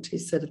attempt, he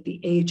said, at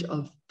the age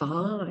of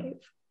 5.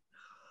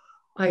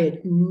 I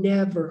had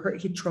never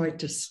heard, he tried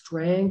to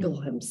strangle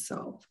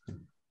himself,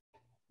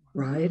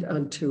 right,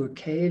 on 2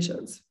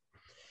 occasions.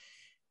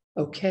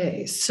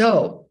 Okay,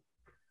 so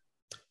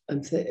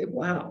I'm thinking,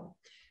 wow.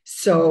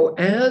 So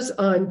as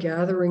I'm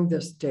gathering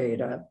this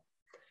data,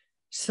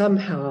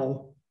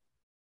 somehow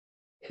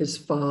his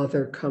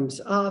father comes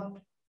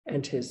up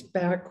and his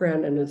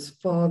background, and his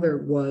father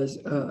was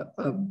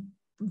a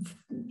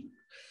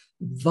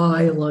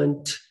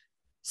violent,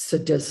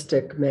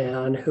 sadistic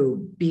man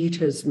who beat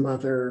his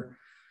mother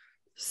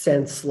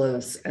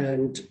senseless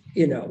and,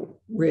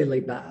 really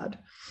bad.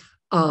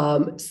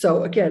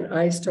 So again,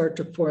 I start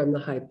to form the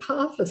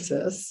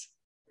hypothesis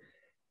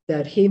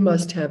that he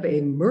must have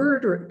a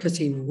murder, because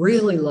he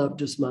really loved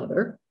his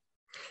mother.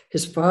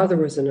 His father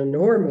was an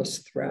enormous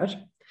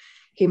threat.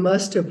 He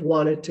must have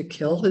wanted to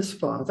kill his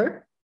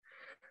father,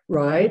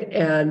 right?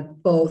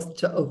 And both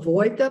to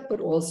avoid that,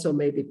 but also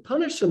maybe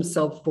punish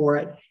himself for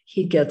it,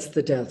 he gets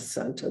the death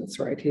sentence,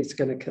 right? He's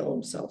going to kill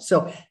himself.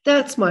 So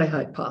that's my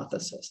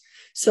hypothesis.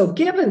 So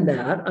given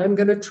that, I'm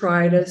going to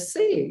try to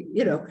see,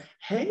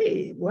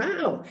 hey,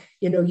 wow,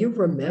 you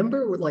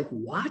remember like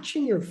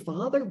watching your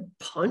father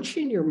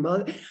punching your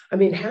mother. I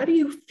mean, how do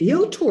you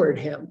feel toward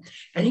him?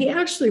 And he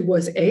actually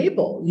was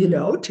able,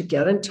 to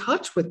get in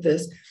touch with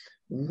this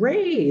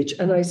rage.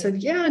 And I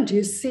said, yeah, and do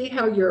you see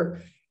how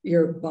your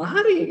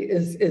body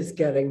is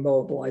getting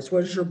mobilized?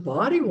 What does your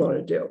body want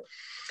to do?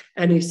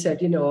 And he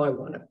said, I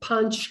want to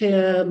punch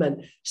him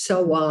and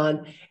so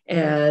on.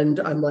 And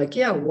I'm like,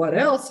 yeah, what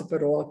else if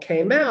it all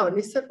came out? And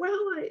he said, well,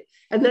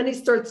 and then he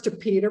starts to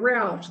peter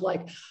out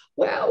like,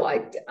 well, I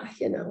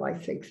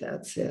think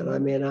that's it. I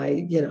mean,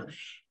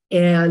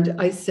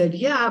 and I said,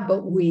 yeah,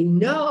 but we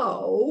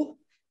know,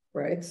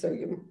 right? So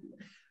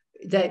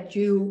that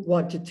you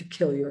wanted to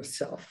kill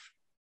yourself.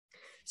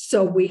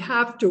 So we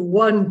have to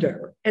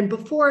wonder. And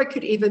before I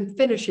could even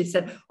finish, he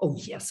said, oh,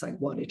 yes, I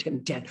wanted him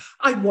dead.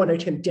 I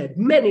wanted him dead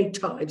many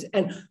times.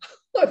 And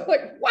I'm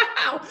like,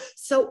 wow.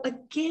 So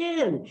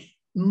again,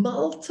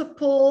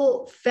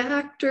 multiple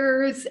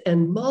factors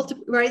and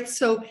right?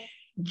 So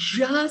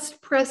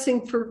just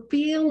pressing for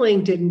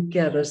feeling didn't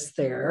get us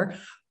there.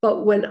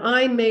 But when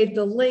I made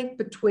the link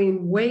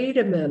between, wait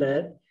a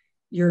minute,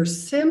 your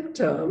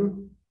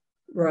symptom,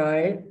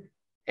 right?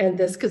 And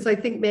this, because I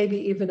think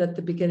maybe even at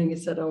the beginning he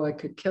said, oh, I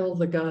could kill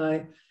the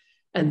guy.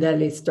 And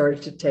then he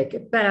started to take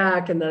it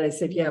back. And then I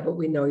said, yeah, but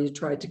we know you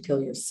tried to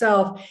kill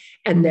yourself.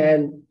 And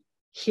then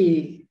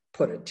he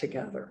put it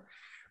together,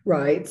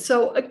 right?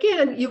 So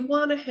again, you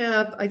want to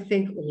have, I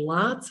think,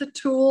 lots of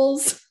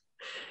tools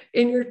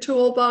in your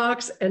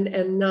toolbox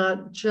and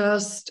not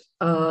just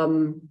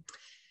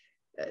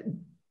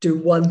do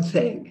one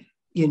thing,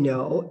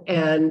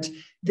 and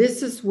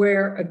this is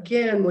where,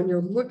 again, when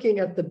you're looking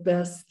at the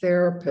best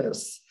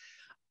therapists,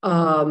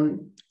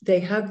 they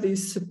have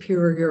these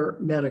superior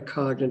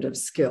metacognitive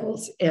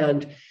skills.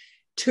 And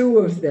two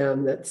of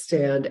them that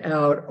stand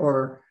out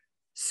are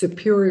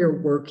superior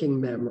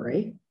working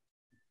memory,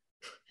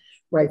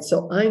 right?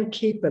 So I'm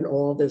keeping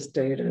all this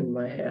data in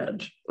my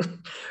head,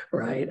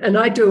 right? And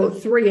I do a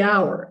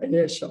 3-hour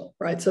initial,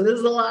 right? So there's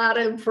a lot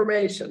of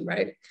information,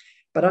 right?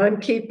 But I'm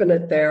keeping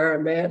it there,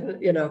 man,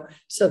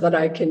 so that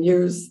I can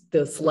use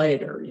this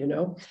later,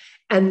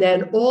 And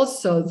then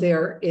also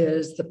there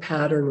is the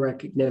pattern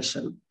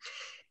recognition.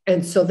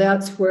 And so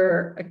that's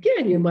where,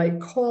 again, you might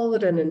call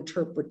it an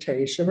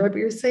interpretation, right? But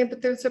you're saying,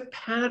 but there's a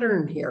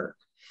pattern here,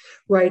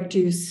 right? Do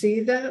you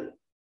see that?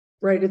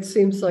 Right? It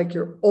seems like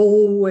you're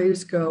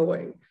always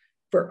going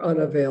for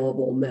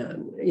unavailable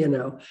men,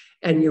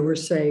 and you were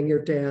saying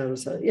your dad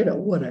was,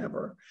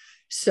 whatever.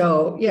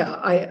 So yeah,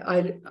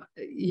 I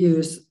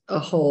use a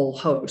whole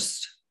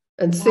host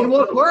and see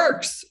what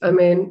works. I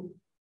mean,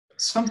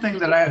 something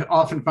that I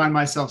often find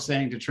myself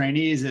saying to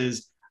trainees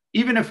is,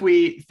 even if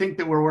we think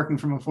that we're working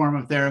from a form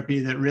of therapy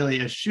that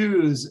really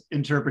eschews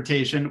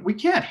interpretation, we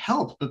can't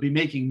help but be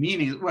making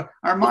meaning.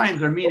 Our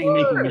minds are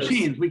meaning-making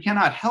machines. We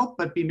cannot help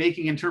but be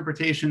making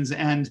interpretations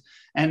and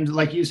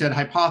like you said,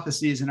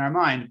 hypotheses in our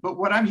mind. But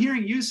what I'm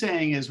hearing you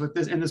saying is, with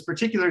this, in this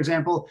particular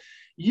example,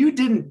 you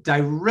didn't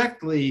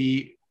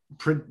directly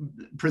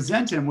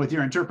present him with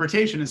your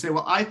interpretation and say,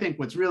 well, I think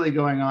what's really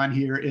going on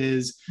here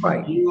is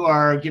you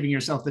are giving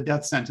yourself the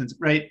death sentence,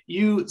 right?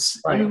 You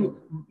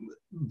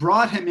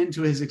brought him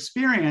into his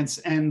experience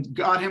and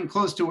got him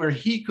close to where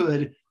he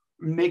could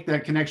make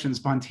that connection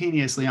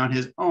spontaneously on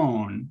his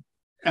own.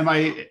 Am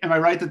I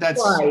right that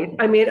that's right?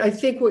 I mean, I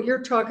think what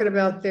you're talking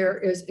about there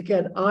is,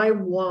 again, I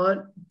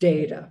want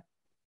data.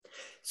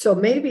 So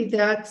maybe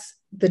that's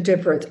the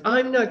difference.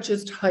 I'm not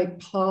just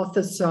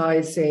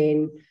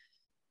hypothesizing,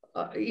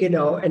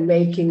 and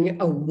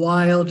making a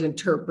wild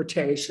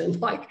interpretation,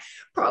 like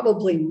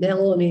probably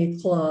Melanie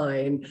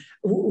Klein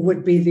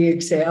would be the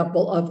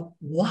example of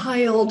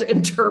wild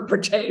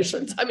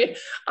interpretations. I mean,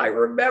 I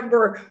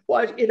remember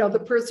what,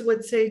 the person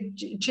would say,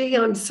 gee,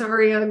 I'm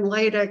sorry, I'm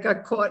late, I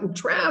got caught in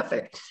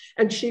traffic.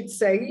 And she'd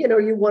say,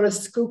 you want to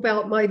scoop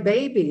out my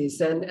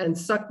babies and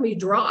suck me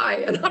dry.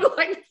 And I'm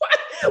like,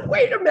 what?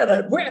 Wait a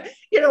minute,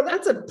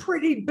 that's a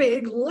pretty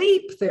big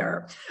leap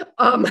there.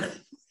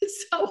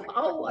 So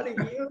I'll want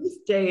to use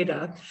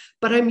data,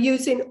 but I'm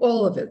using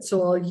all of it.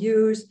 So I'll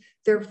use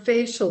their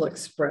facial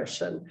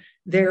expression,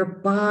 their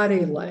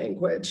body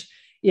language,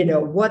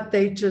 what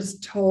they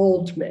just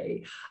told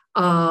me.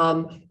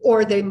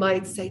 Or they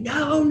might say,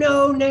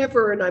 no,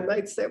 never. And I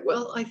might say,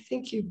 well, I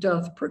think you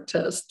doth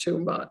protest too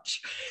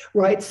much,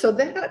 right? So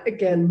that,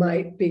 again,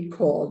 might be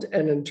called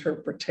an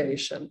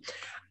interpretation.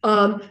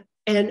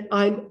 And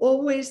I'm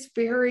always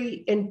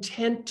very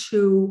intent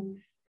to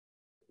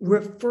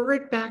refer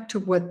it back to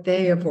what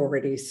they have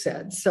already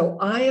said. So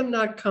I am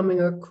not coming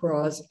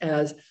across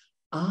as,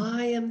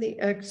 I am the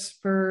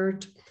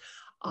expert.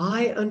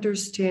 I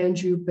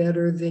understand you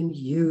better than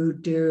you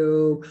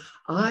do.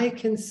 I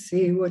can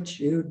see what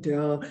you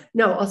do.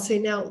 No, I'll say,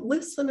 now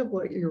listen to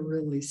what you're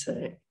really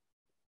saying,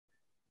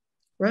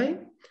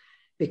 right?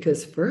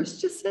 Because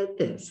first you said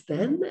this,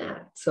 then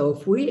that. So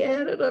if we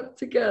add it up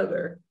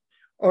together,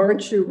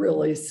 aren't you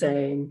really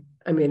saying,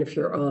 I mean, if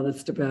you're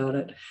honest about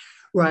it,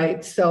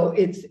 right? So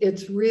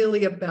it's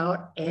really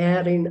about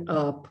adding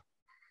up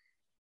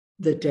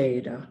the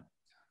data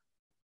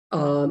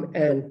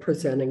and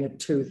presenting it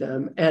to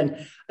them.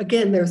 And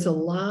again, there's a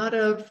lot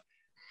of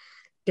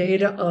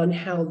data on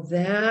how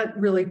that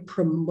really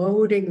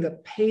promoting the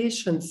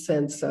patient's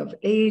sense of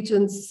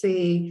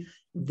agency,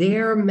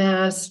 their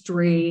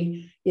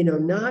mastery,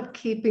 not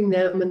keeping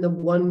them in the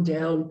one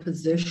down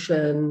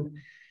position,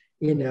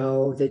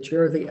 that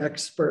you're the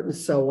expert and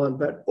so on,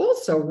 but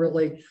also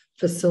really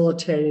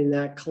facilitating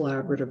that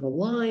collaborative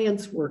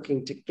alliance,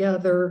 working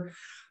together.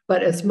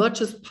 But as much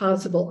as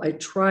possible, I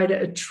try to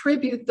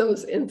attribute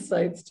those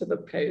insights to the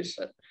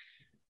patient.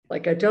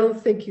 Like, I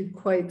don't think you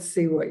quite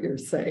see what you're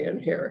saying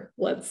here.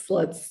 Let's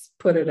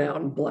put it out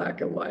in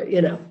black and white,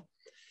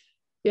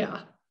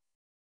 Yeah.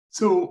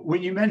 So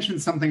when you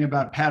mentioned something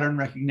about pattern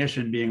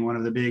recognition being one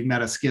of the big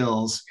meta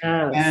skills,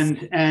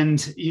 yes.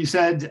 and you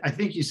said, I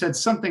think you said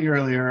something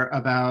earlier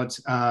about,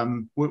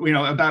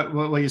 about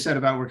what you said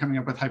about we're coming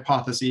up with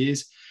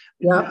hypotheses.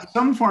 Yeah.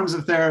 Some forms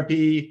of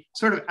therapy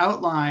sort of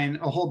outline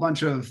a whole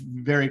bunch of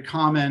very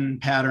common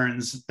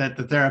patterns that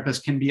the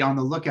therapist can be on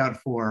the lookout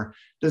for.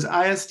 Does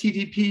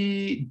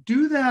ISTDP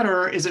do that,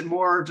 or is it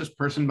more just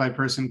person by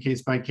person,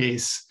 case by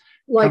case?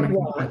 Like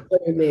what?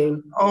 What do you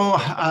mean?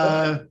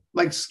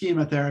 Like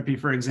schema therapy,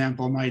 for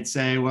example, might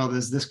say, well,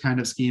 there's this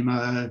kind of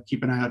schema,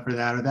 keep an eye out for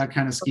that, or that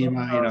kind of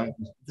schema,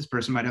 this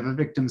person might have a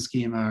victim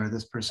schema, or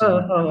this person.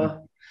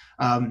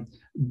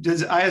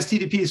 Does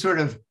ISTDP sort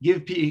of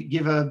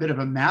give a bit of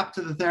a map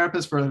to the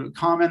therapist for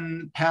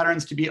common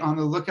patterns to be on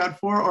the lookout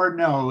for, or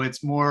no,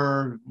 it's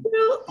more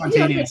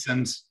spontaneous?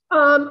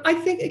 I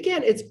think,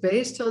 again, it's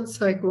based on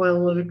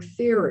psychoanalytic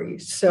theory.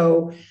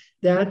 So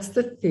That's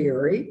the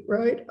theory,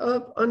 right,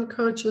 of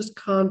unconscious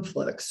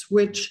conflicts,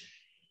 which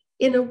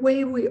in a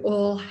way we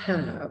all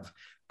have.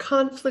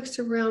 Conflicts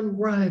around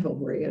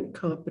rivalry and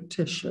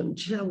competition,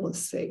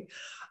 jealousy,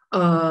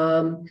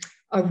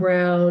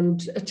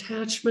 around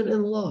attachment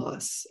and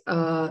loss.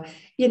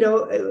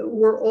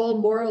 We're all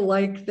more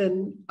alike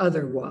than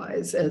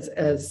otherwise,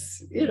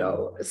 as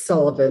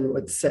Sullivan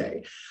would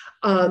say.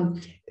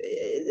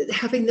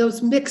 Having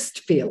those mixed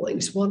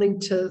feelings, wanting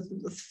to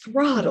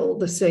throttle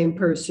the same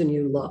person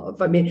you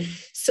love. I mean,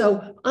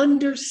 so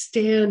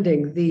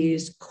understanding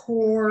these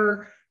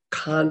core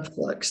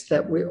conflicts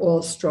that we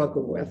all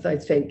struggle with, I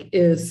think,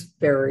 is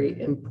very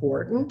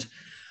important.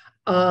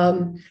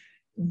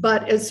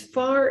 But as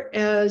far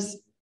as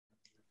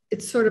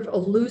it's sort of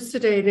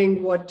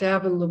elucidating what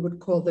Davenlo would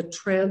call the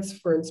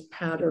transference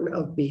pattern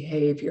of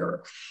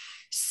behavior.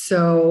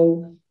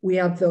 So we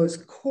have those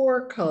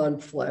core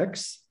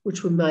conflicts,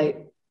 which we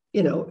might,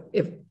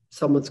 if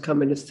someone's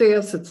coming to see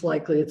us, it's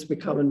likely it's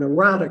become a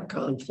neurotic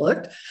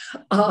conflict.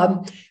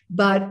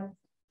 But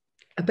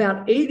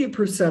about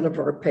 80% of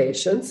our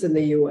patients in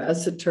the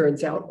US, it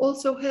turns out,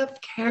 also have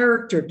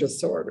character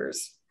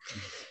disorders.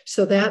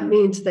 So that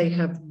means they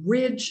have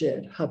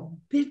rigid,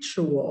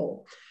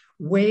 habitual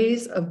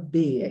ways of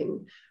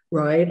being,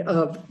 right?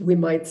 Of, we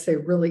might say,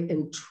 really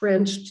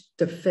entrenched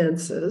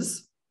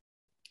defenses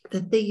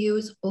that they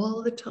use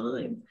all the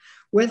time,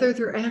 whether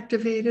they're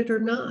activated or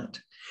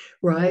not,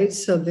 right?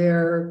 So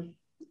they're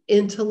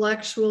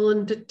intellectual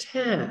and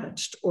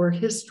detached, or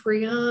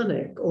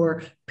histrionic,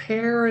 or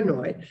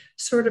paranoid,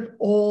 sort of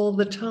all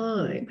the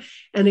time.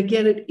 And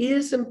again, it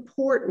is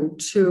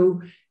important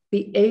to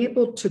be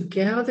able to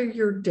gather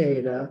your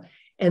data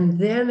and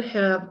then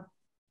have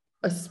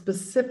a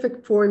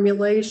specific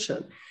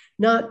formulation,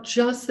 not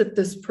just that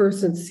this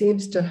person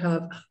seems to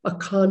have a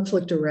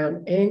conflict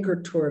around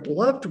anger toward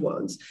loved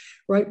ones,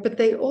 right? But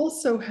they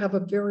also have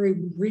a very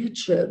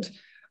rigid,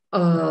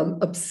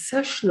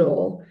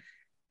 obsessional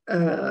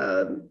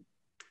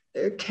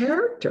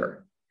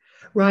character,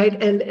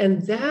 right?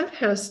 And that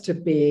has to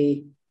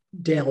be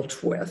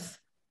dealt with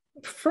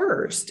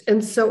first.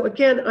 And so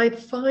again, I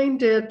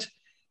find it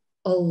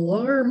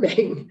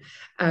alarming,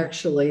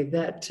 actually,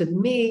 that to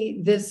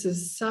me, this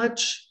is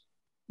such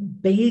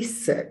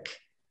basic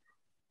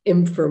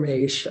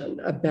information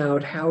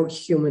about how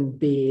human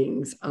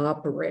beings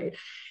operate.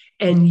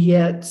 And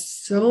yet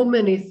so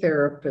many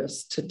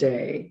therapists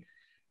today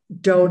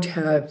don't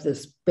have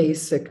this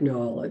basic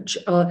knowledge.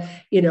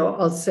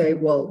 I'll say,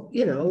 well,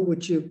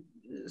 would you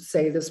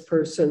say this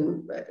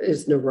person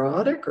is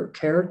neurotic or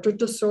character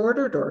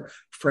disordered or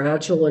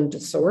fragile and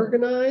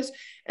disorganized?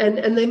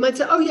 And they might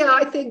say, oh yeah,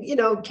 I think,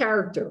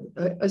 character.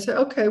 I say,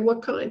 okay,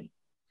 what kind?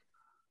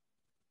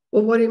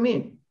 Well, what do you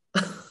mean?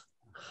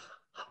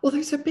 Well,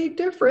 there's a big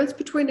difference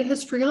between a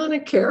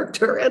histrionic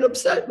character and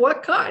upset.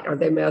 What kind? Are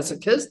they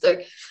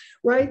masochistic?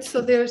 Right?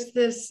 So there's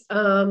this,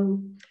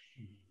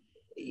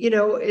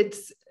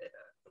 it's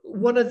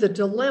one of the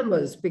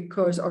dilemmas,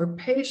 because our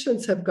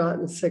patients have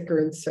gotten sicker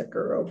and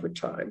sicker over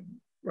time,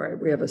 right?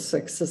 We have a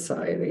sick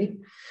society,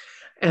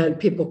 and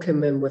people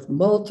come in with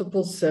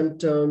multiple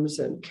symptoms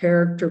and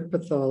character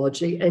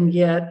pathology. And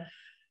yet,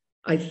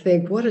 I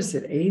think,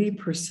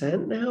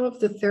 80% now of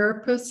the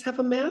therapists have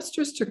a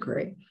master's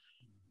degree.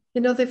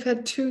 They've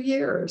had 2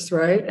 years,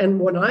 right? And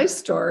when I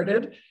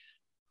started,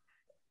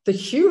 the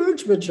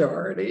huge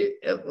majority,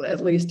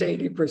 at least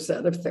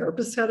 80% of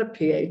therapists, had a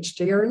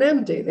PhD or an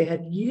MD. They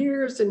had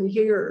years and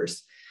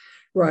years,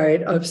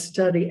 right, of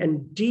study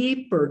and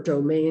deeper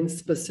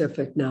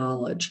domain-specific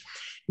knowledge.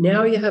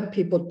 Now you have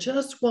people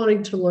just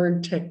wanting to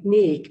learn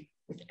technique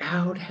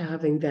without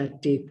having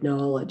that deep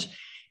knowledge.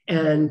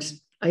 And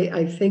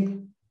I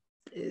think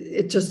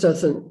it just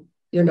doesn't,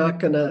 you're not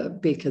going to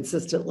be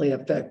consistently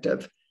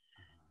effective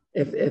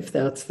if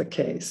that's the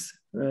case,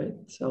 right?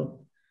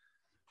 So.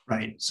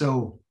 Right.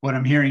 So what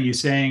I'm hearing you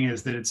saying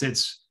is that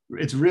it's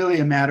really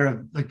a matter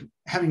of, like,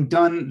 having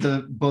done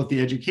both the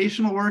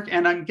educational work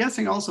and, I'm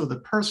guessing, also the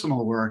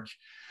personal work,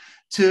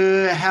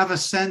 to have a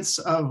sense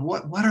of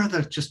what are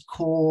the just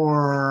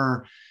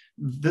core.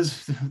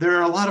 There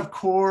are a lot of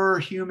core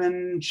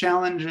human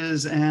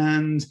challenges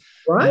and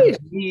Right.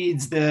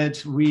 needs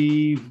that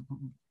we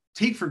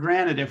take for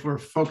granted if we're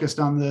focused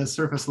on the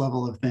surface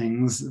level of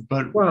things,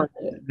 but Right.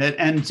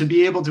 and to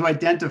be able to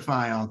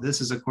identify, oh, this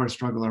is a core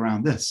struggle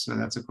around this, so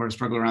that's a core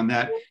struggle around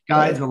that,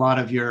 guides a lot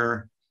of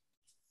your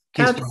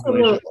case.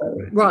 Absolutely.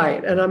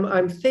 Right. And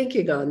I'm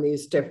thinking on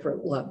these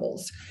different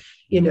levels,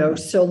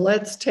 so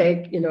let's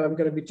take, I'm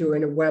going to be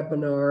doing a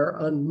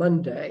webinar on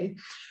Monday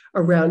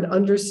around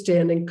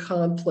understanding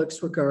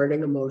conflicts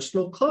regarding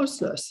emotional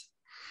closeness,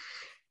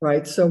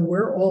 right? So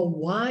we're all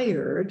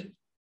wired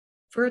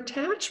for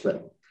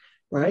attachment,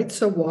 right?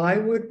 So why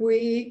would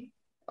we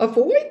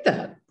avoid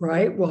that,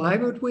 right? Why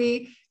would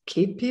we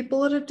keep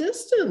people at a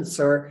distance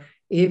or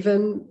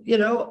even,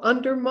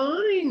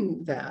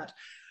 undermine that,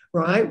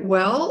 right?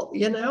 Well,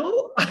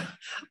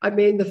 I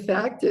mean, the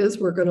fact is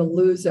we're going to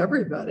lose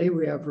everybody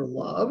we ever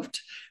loved,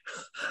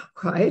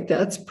 right?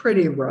 That's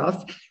pretty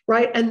rough,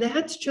 right? And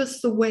that's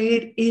just the way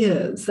it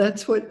is.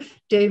 That's what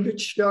David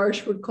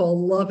Schnarch would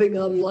call loving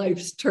on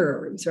life's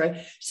terms,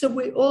 right? So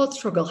we all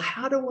struggle.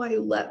 How do I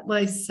let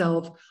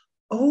myself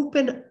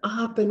open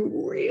up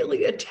and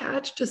really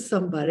attach to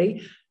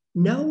somebody,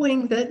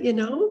 knowing that,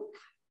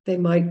 they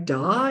might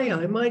die,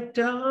 I might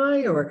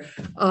die, or,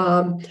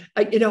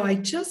 I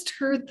just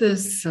heard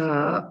this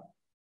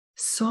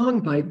song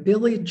by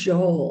Billy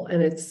Joel,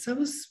 and it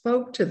so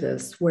spoke to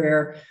this,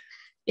 where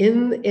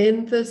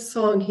in the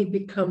song, he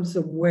becomes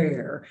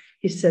aware.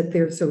 He said,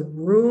 there's a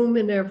room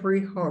in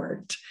every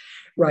heart,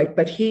 right?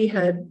 But he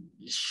had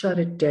shut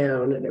it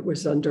down and it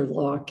was under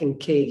lock and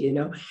key,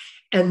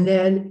 and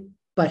then,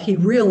 but he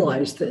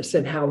realized this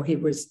and how he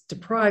was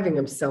depriving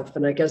himself.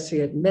 And I guess he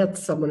had met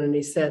someone and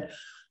he said,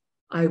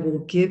 I will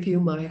give you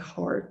my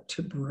heart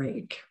to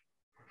break.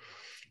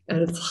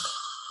 And it's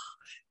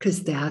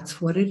because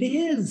that's what it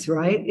is,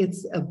 right?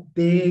 It's a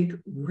big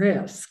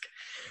risk,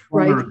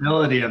 right?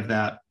 Vulnerability of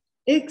that.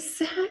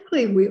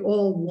 Exactly. We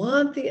all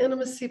want the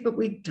intimacy, but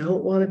we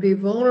don't want to be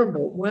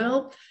vulnerable.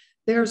 Well,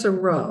 there's a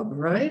rub,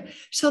 right?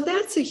 So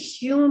that's a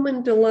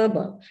human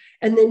dilemma.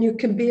 And then you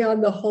can be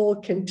on the whole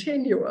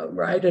continuum,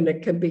 right? And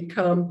it can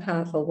become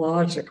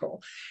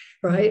pathological,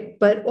 right?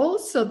 But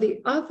also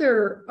the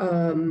other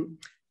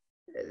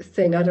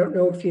thing, I don't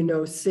know if you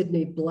know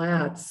Sidney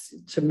Blatt's,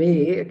 to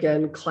me,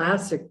 again,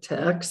 classic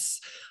texts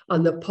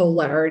on the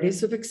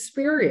polarities of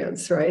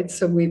experience, right?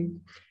 So we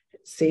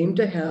seem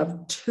to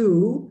have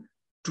two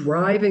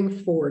driving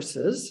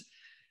forces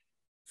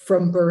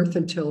from birth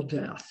until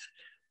death.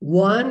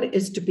 One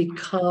is to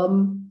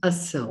become a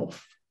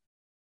self.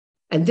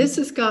 And this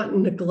has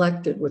gotten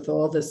neglected with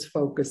all this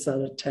focus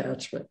on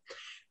attachment,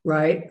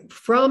 right?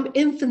 From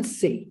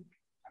infancy,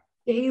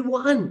 day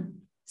one,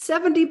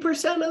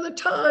 70% of the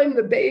time,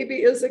 the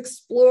baby is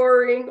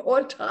exploring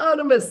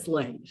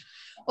autonomously.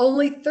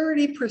 Only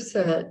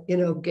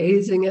 30%,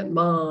 gazing at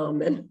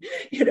mom. And,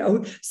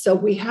 so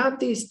we have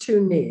these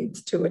two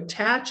needs, to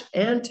attach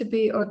and to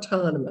be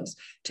autonomous,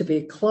 to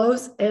be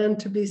close and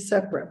to be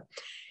separate.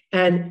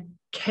 And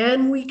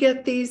can we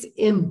get these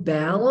in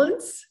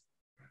balance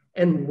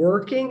and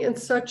working in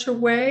such a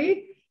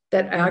way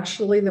that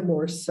actually the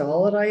more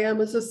solid I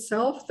am as a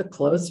self, the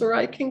closer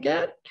I can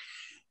get?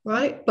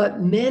 Right?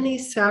 But many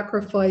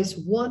sacrifice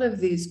one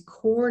of these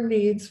core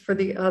needs for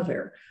the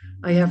other.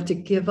 I have to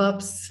give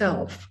up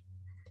self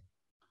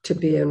to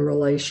be in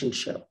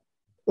relationship,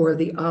 or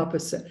the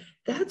opposite.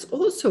 That's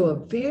also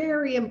a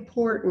very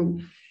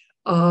important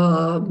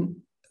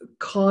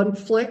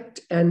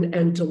conflict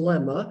and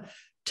dilemma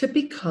to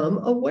become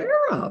aware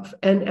of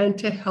and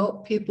to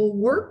help people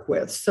work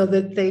with, so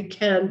that they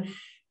can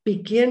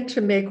begin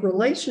to make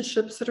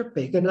relationships that are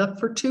big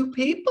enough for two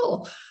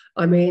people.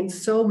 I mean,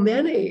 so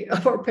many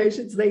of our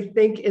patients, they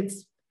think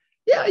it's,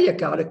 you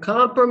got to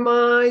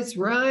compromise,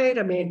 right?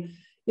 I mean,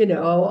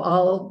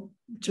 I'll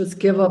just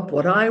give up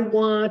what I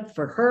want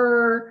for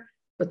her,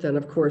 but then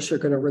of course you're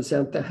going to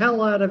resent the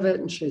hell out of it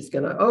and she's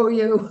going to owe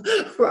you,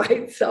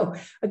 right? So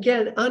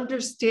again,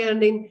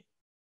 understanding,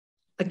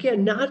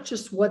 again, not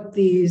just what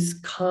these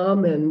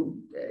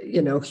common,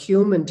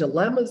 human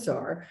dilemmas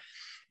are,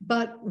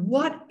 but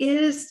what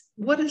is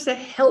a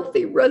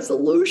healthy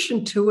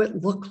resolution to it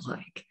look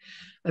like?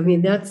 I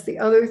mean, that's the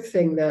other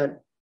thing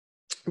that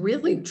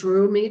really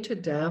drew me to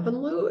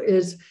Davenloo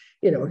is,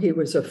 he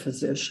was a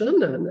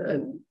physician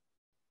and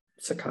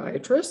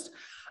psychiatrist,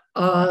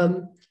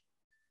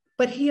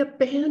 but he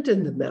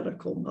abandoned the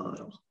medical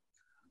model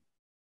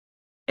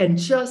and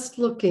just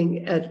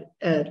looking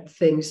at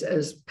things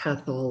as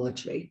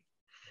pathology,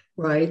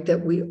 right?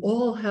 That we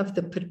all have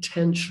the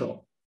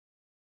potential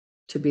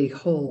to be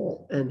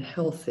whole and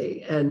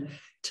healthy and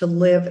to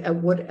live at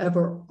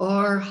whatever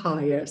our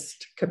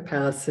highest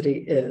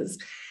capacity is.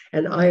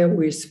 And I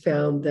always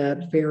found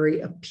that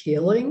very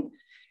appealing.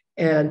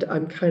 And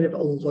I'm kind of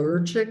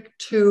allergic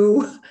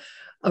to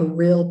a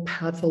real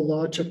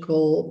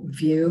pathological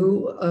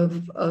view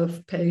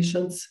of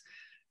patients.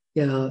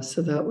 Yeah,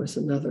 so that was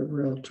another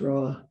real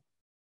draw.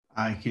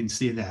 I can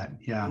see that.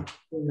 Yeah.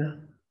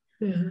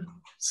 Yeah.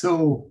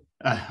 So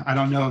I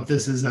don't know if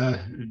this is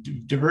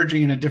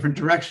diverging in a different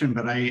direction,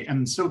 but I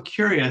am so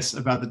curious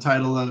about the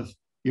title of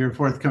your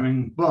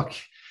forthcoming book,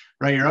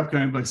 right? Your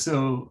upcoming book.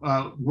 So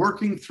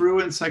working through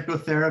in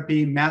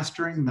psychotherapy,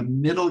 mastering the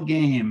middle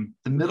game.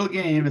 The middle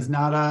game is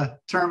not a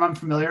term I'm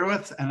familiar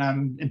with, and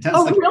I'm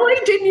intensely. Oh,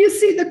 really? Didn't you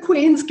see The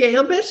Queen's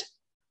Gambit?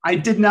 I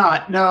did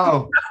not.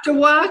 No. You have to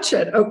watch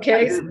it.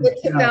 Okay, so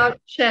it's about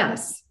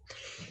chess.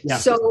 Yeah.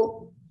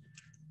 So,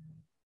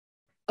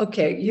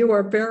 okay, you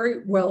are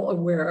very well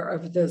aware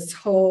of this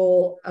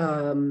whole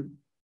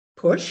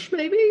push,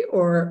 maybe,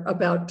 or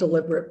about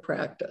deliberate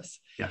practice.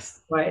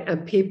 Yes. Right.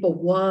 And people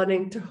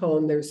wanting to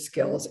hone their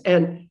skills.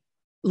 And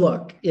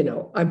look,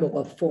 I'm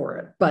all for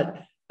it.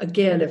 But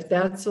again, if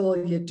that's all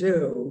you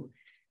do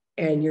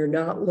and you're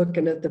not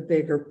looking at the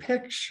bigger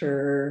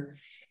picture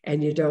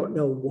and you don't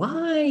know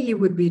why you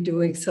would be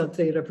doing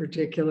something at a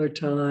particular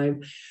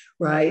time,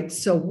 right?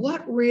 So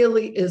what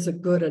really is a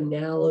good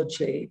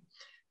analogy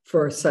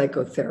for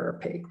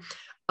psychotherapy?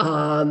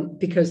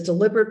 Because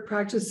deliberate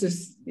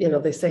practices,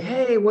 they say,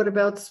 hey, what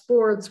about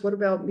sports? What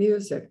about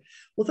music?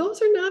 Well,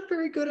 those are not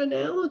very good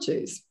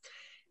analogies,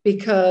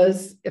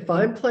 because if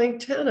I'm playing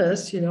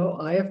tennis,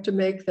 I have to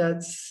make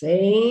that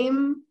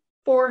same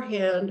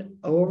forehand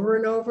over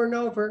and over and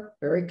over,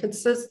 very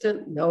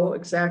consistent, know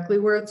exactly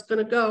where it's going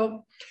to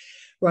go,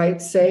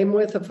 right? Same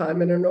with if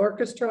I'm in an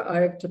orchestra, I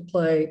have to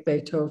play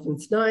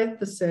Beethoven's Ninth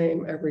the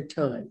same every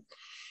time,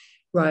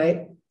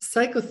 right?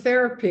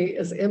 Psychotherapy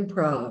is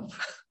improv.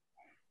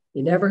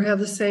 You never have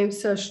the same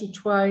session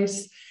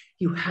twice.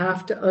 You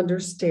have to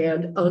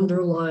understand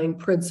underlying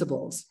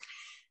principles.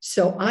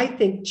 So I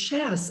think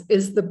chess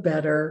is the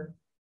better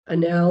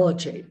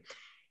analogy.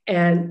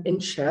 And in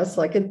chess,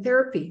 like in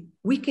therapy,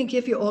 we can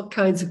give you all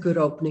kinds of good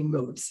opening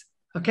moves.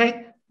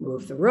 Okay,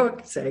 move the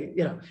rook, say,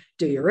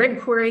 do your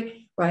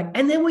inquiry, right?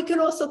 And then we can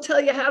also tell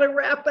you how to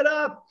wrap it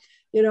up.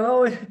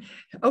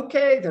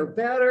 Okay, they're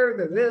better,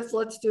 they're this,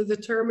 let's do the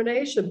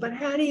termination. But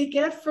how do you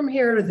get from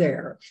here to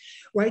there,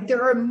 right?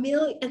 There are a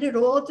million, and it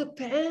all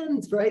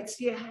depends, right? So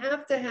you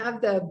have to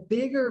have that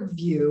bigger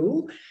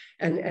view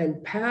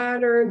and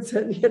patterns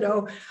and,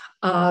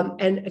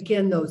 and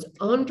again, those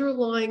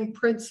underlying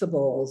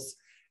principles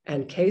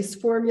and case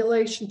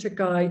formulation to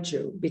guide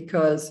you,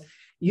 because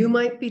you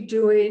might be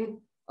doing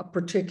a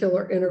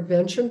particular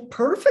intervention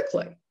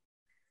perfectly,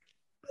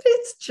 but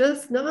it's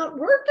just not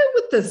working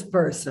with this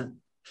person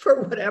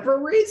for whatever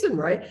reason,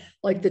 right?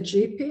 Like the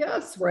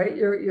GPS, right?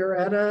 You're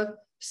at a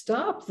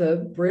stop,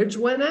 the bridge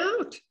went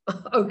out.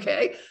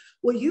 Okay,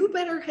 well, you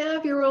better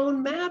have your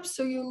own map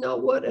so you know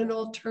what an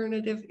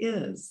alternative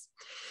is.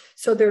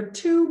 So there are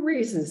two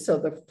reasons. So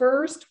the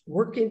first,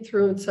 working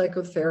through in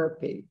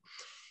psychotherapy,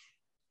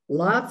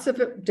 lots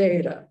of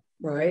data,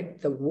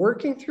 right? The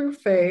working through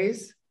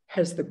phase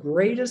has the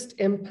greatest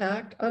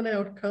impact on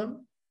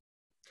outcome,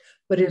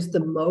 but is the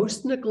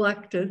most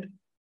neglected,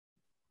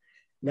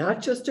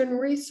 not just in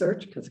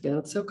research, because again,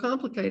 it's so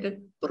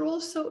complicated, but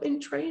also in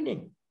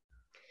training.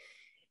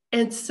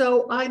 And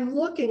so I'm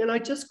looking, and I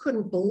just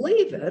couldn't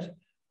believe it,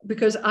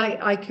 because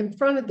I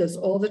confronted this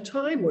all the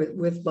time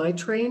with my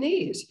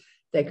trainees.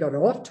 They got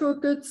off to a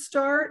good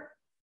start,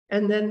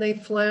 and then they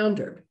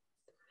floundered,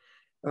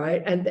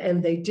 right?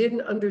 And they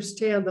didn't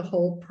understand the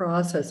whole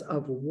process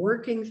of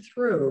working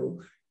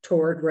through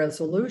toward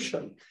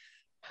resolution.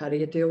 How do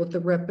you deal with the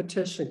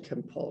repetition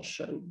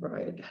compulsion,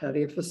 right? How do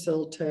you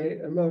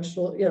facilitate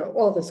emotional,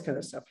 all this kind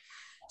of stuff.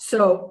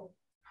 So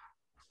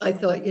I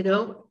thought,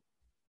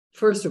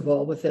 first of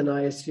all, within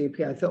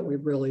ISTDP, I thought we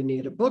really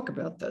need a book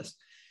about this.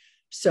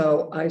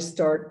 So I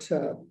start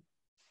to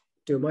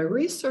do my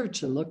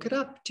research and look it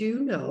up. Do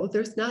you know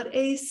there's not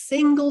a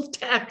single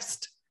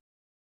text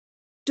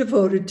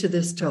devoted to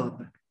this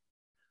topic?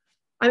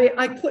 I mean,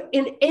 I put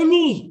in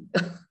any,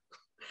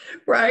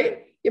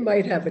 right? You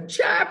might have a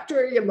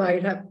chapter, you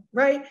might have,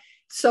 right?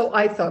 So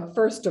I thought,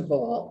 first of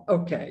all,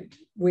 okay,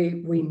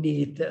 we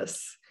need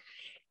this.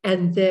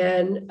 And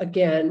then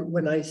again,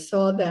 when I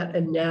saw that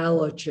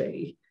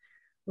analogy,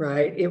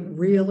 right, it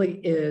really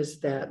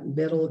is that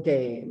middle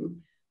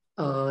game,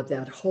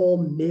 that whole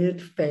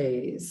mid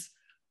phase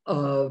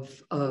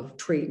of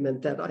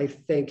treatment that I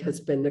think has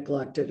been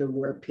neglected and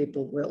where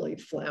people really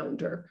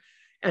flounder.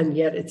 And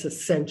yet it's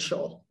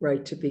essential,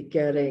 right, to be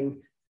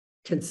getting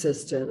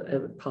consistent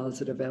and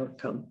positive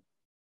outcome.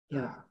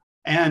 Yeah.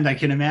 And I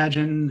can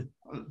imagine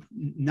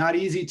not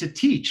easy to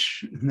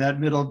teach in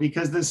that middle,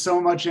 because there's so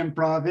much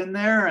improv in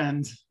there.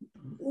 And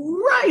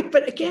right.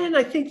 But again,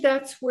 I think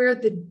that's where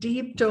the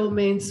deep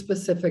domain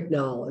specific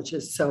knowledge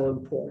is so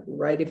important,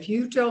 right? If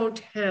you don't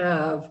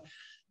have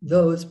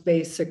those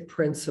basic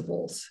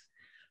principles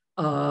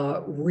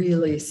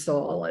really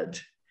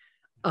solid,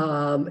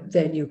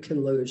 then you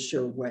can lose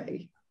your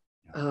way.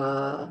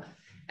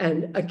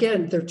 And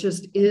again, there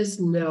just is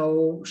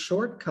no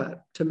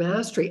shortcut to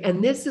mastery.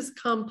 And this is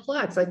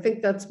complex. I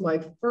think that's my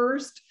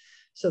first.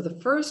 So the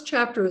first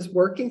chapter is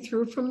working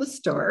through from the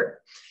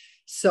start.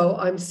 So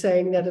I'm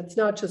saying that it's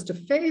not just a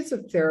phase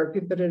of therapy,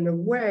 but in a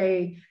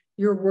way,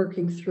 you're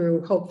working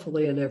through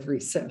hopefully in every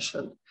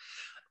session.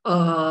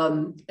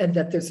 And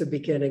that there's a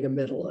beginning, a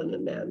middle, and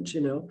an end,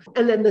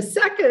 And then the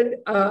second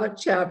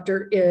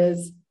chapter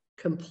is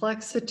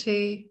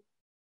complexity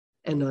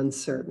and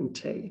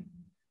uncertainty.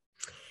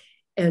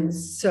 And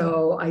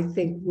so I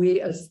think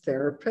we as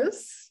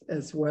therapists,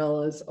 as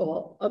well as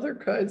all other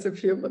kinds of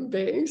human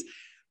beings,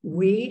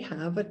 we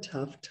have a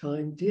tough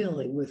time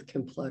dealing with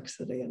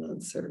complexity and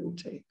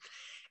uncertainty.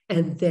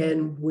 And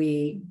then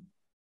we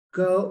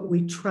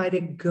try to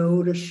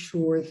go to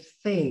sure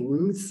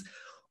things,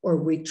 or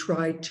we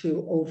try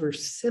to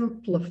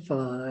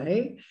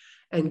oversimplify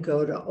and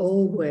go to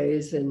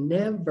always and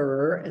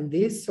never and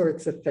these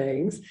sorts of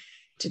things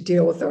to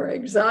deal with our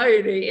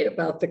anxiety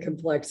about the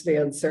complexity,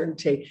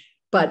 uncertainty.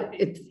 But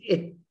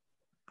it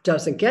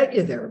doesn't get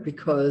you there,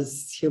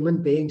 because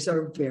human beings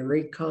are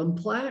very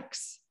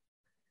complex,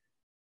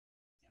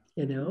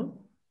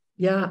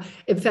 Yeah.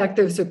 In fact,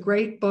 there's a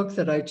great book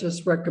that I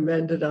just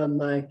recommended on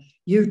my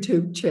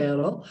YouTube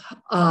channel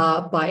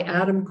by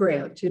Adam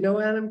Grant. Do you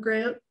know Adam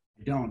Grant?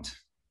 I don't.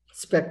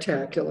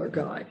 Spectacular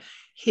guy.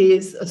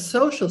 He's a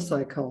social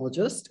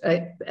psychologist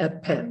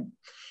at Penn.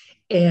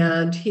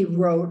 And he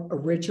wrote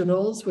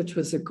Originals, which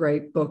was a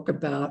great book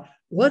about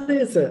what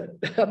is it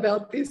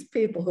about these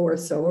people who are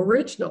so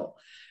original,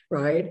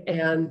 right?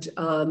 And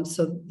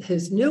so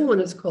his new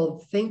one is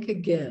called Think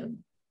Again.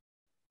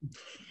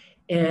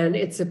 And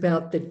it's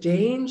about the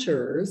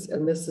dangers,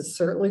 and this is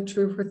certainly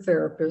true for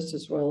therapists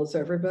as well as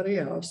everybody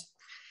else,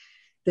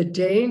 the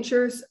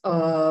dangers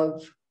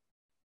of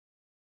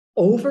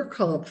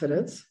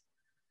overconfidence,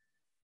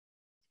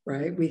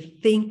 right? We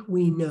think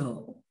we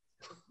know.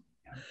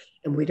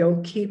 And we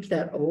don't keep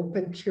that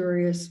open,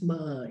 curious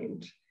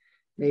mind.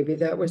 Maybe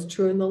that was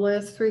true in the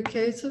last 3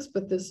 cases,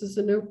 but this is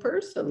a new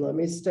person. Let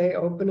me stay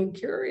open and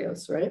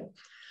curious, right?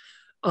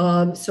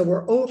 So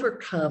we're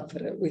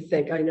overconfident. We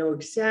think, I know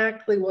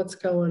exactly what's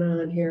going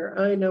on here.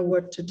 I know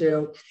what to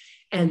do.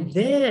 And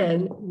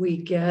then we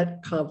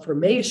get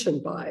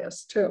confirmation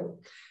bias too.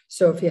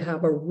 So if you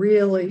have a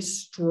really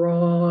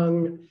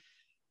strong,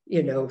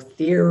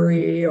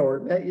 theory or,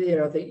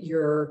 that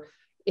you're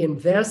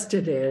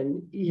invested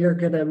in, you're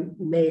going to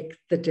make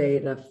the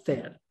data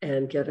fit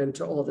and get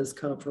into all this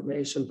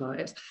confirmation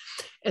bias.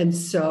 And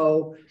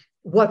so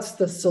what's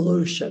the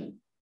solution?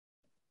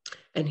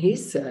 And he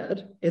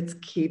said, it's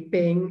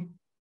keeping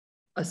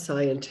a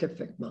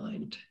scientific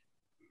mind,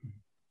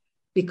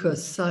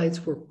 because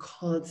science we're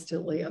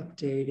constantly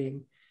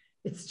updating.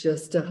 It's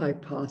just a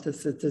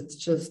hypothesis. It's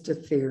just a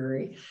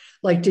theory.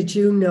 Like, did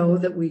you know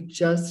that we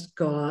just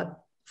got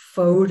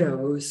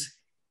photos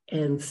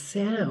and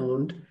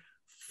sound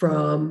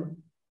from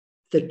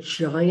the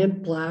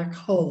giant black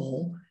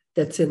hole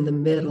that's in the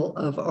middle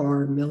of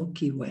our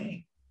Milky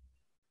Way?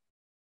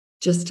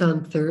 Just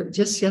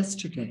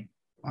yesterday.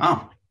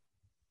 Wow.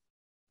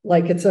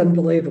 Like, it's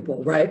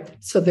unbelievable, right?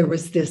 So there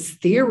was this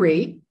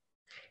theory,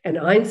 and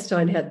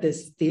Einstein had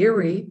this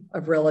theory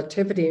of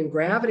relativity and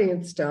gravity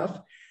and stuff,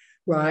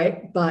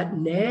 right? But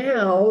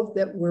now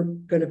that we're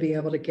going to be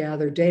able to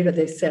gather data,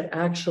 they said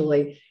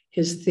actually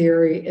his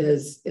theory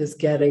is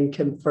getting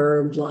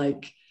confirmed,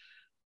 like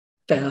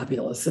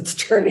fabulous. It's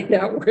turning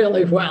out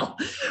really well,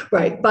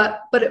 right?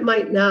 But it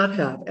might not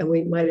have, and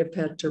we might have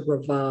had to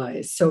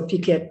revise. So if you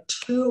get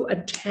too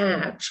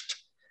attached,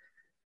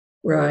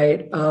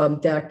 right,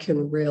 that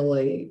can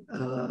really.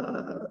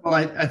 Well,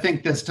 I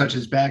think this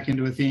touches back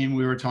into a theme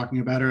we were talking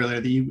about earlier,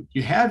 that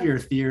you have your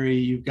theory,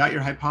 you've got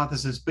your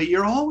hypothesis, but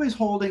you're always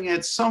holding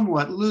it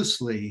somewhat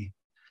loosely,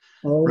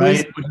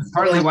 right? Which is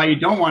partly why you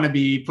don't want to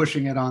be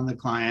pushing it on the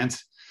client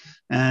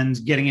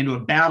and getting into a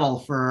battle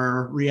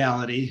for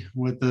reality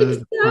with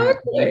the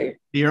exactly.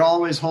 You're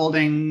always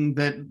holding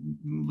that.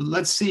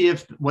 Let's see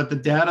if what the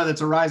data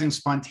that's arising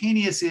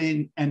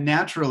spontaneously and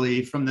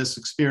naturally from this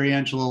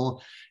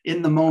experiential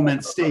in the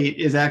moment state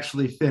is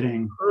actually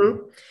fitting.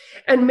 Mm-hmm.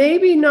 And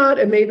maybe not,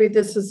 and maybe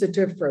this is the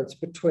difference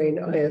between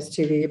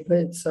ISTD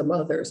and some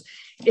others,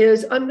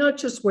 is I'm not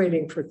just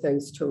waiting for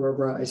things to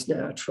arise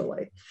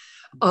naturally.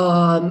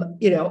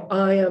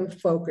 I am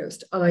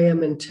focused, I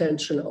am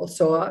intentional.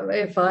 So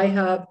if I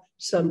have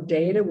some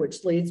data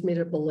which leads me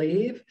to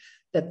believe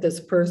that this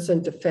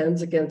person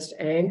defends against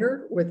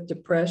anger with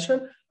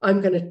depression,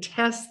 I'm going to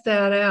test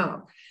that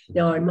out.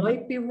 Now, I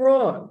might be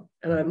wrong,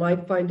 and I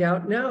might find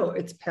out, no,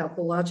 it's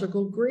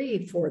pathological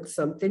grief or it's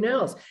something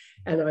else.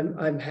 And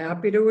I'm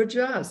happy to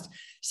adjust.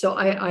 So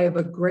I have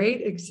a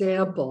great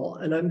example,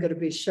 and I'm going to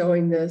be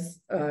showing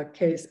this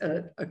case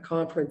at a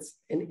conference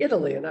in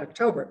Italy in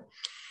October,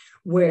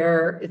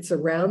 where it's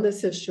around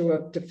this issue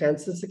of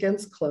defenses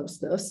against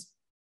closeness.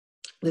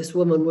 This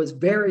woman was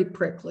very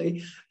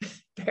prickly,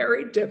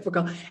 very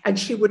difficult, and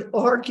she would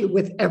argue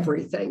with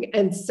everything.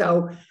 And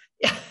so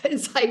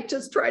it's like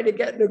just trying to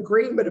get an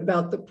agreement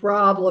about the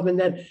problem. And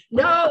then,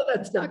 no,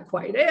 that's not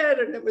quite it.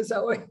 And it was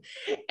always,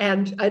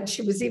 and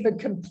she was even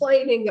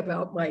complaining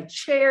about my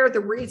chair.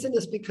 The reason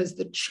is because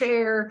the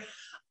chair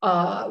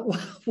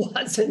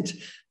wasn't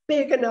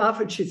big enough,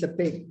 and she's a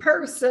big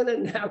person,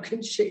 and how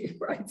can she,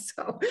 right?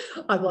 So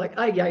I'm like,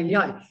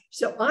 ay.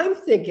 So I'm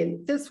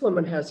thinking this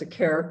woman has a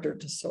character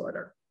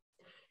disorder,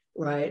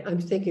 right? I'm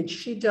thinking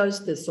she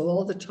does this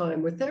all the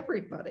time with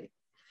everybody.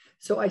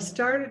 So I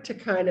started to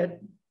kind of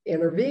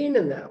intervene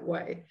in that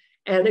way.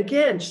 And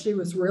again, she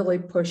was really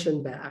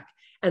pushing back.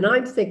 And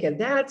I'm thinking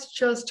that's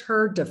just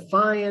her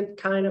defiant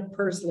kind of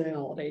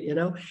personality,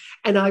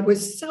 And I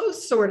was so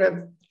sort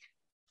of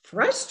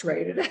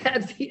frustrated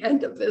at the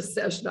end of this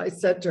session. I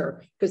said to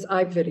her, because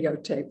I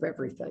videotape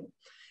everything,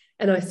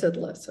 and I said,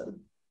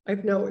 listen, I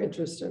have no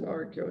interest in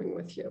arguing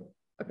with you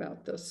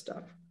about this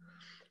stuff.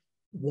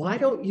 Why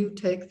don't you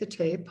take the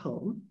tape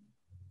home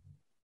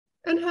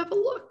and have a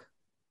look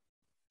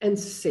and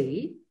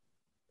see?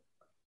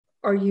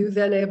 Are you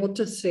then able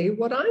to see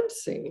what I'm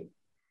seeing?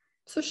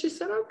 So she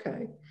said,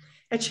 okay.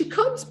 And she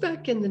comes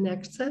back in the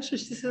next session.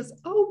 She says,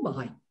 oh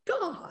my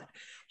God,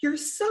 you're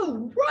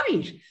so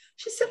right.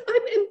 She said,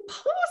 I'm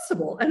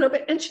impossible.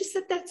 And she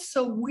said, that's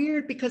so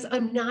weird because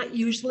I'm not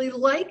usually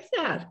like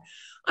that.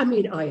 I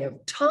mean, I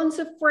have tons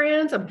of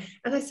friends. And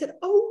I said,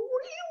 oh,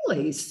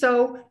 really?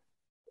 So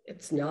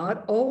it's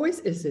not always,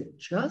 is it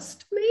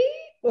just me?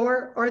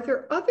 Or are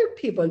there other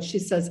people? And she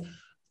says,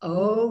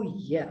 oh,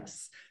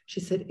 yes. She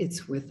said,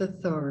 it's with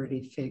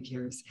authority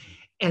figures.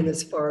 And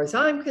as far as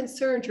I'm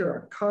concerned, you're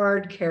a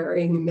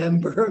card-carrying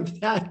member of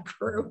that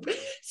group.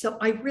 So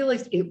I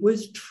realized it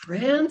was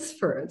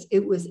transference.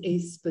 It was a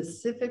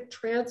specific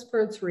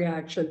transference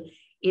reaction.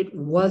 It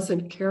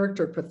wasn't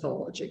character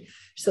pathology.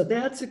 So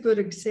that's a good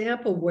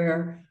example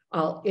where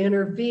I'll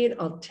intervene,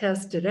 I'll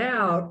test it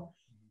out.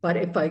 But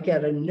if I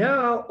get a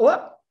no,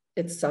 oh,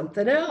 it's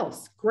something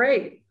else.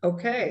 Great.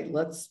 Okay,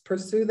 let's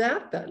pursue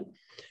that then.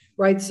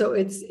 Right. So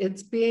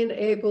it's being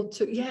able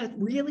to, yeah, it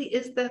really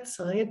is that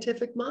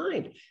scientific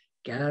mind.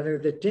 Gather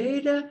the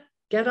data,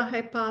 get a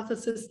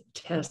hypothesis,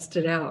 test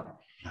it out.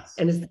 Yes.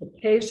 And it's the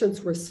patient's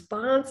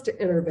response to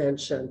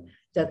intervention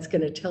that's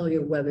going to tell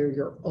you whether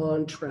you're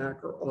on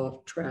track or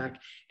off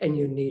track and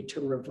you need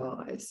to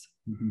revise.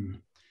 Mm-hmm.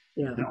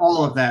 Yeah. And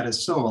all of that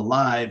is so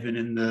alive and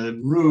in the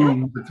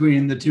room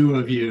between the two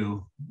of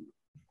you.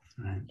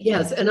 Right.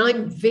 Yes, and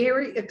I'm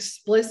very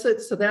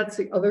explicit. So that's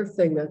the other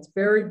thing that's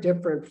very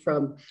different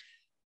from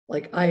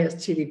like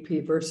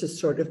ISTDP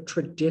versus sort of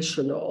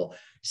traditional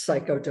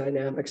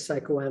psychodynamic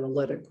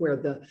psychoanalytic, where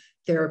the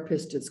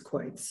therapist is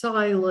quite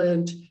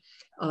silent.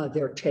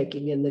 They're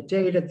taking in the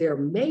data, they're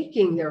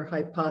making their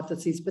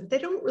hypotheses, but they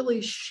don't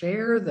really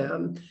share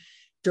them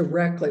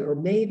directly, or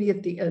maybe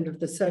at the end of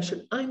the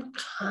session, I'm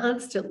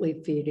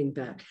constantly feeding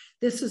back.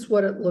 This is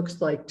what it looks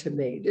like to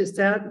me. Is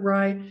that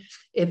right?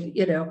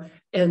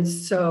 And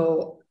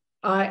so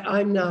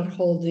I'm not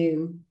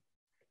holding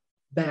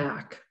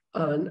back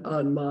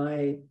on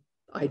my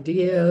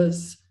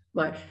ideas,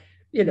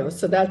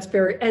 so that's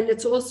and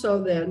it's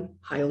also then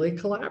highly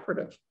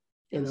collaborative,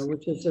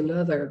 which is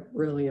another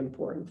really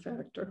important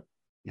factor.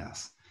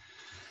 Yes.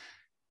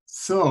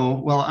 So,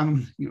 well,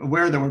 I'm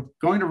aware that we're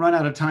going to run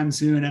out of time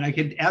soon, and I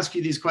could ask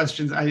you these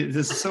questions.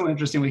 This is so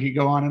interesting. We could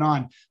go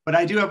on, but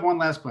I do have one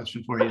last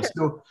question for you. Okay.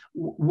 So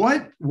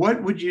what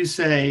would you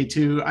say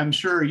to, I'm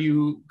sure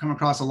you come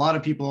across a lot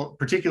of people,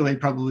 particularly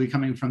probably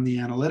coming from the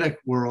analytic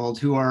world,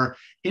 who are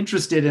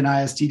interested in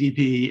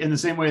ISTDP in the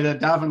same way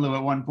that Davinlu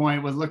at one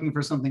point was looking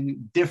for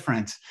something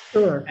different.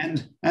 Sure.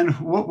 And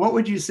what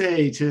would you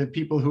say to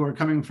people who are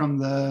coming from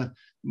the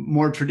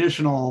more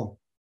traditional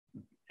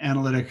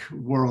analytic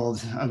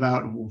world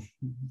about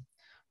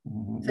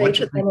what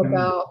should make them,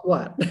 about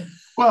what?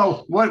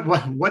 Well,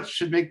 what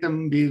should make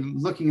them be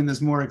looking in this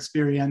more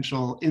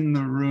experiential, in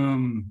the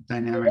room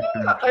dynamic?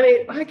 Yeah, I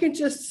mean, I can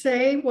just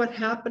say what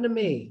happened to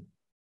me,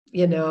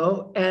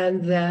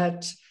 and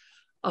that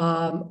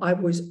I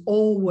was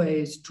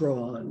always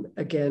drawn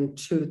again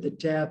to the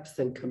depth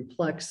and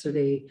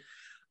complexity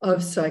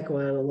of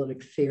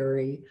psychoanalytic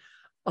theory,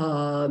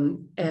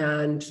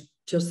 and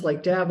just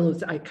like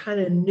Davinlu, I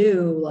kind of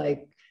knew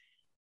like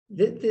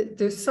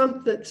there's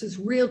there's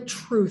real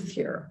truth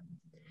here,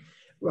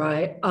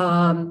 right?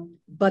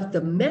 But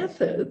the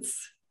methods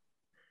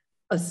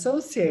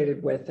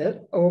associated with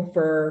it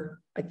over,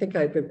 I think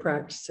I'd been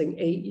practicing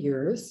 8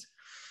 years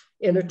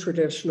in a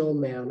traditional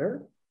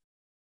manner.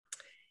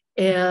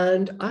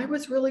 And I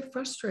was really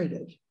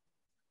frustrated.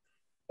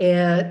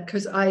 And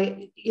because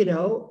even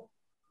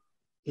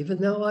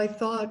though I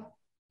thought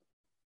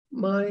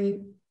my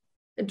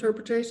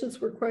interpretations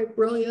were quite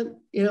brilliant,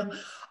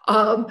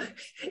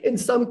 in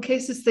some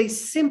cases, they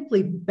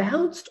simply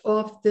bounced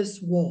off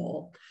this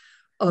wall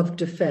of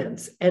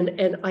defense.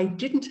 And I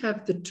didn't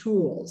have the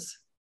tools,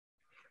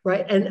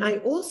 right? And I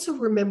also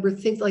remember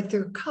things like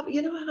there are a couple,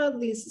 how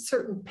these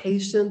certain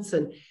patients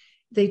and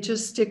they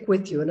just stick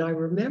with you. And I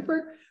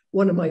remember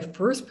one of my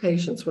first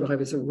patients when I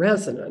was a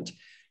resident,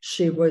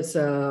 she was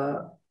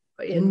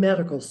in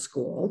medical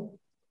school,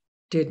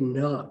 did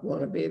not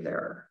want to be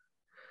there.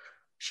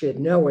 She had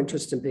no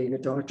interest in being a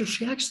doctor.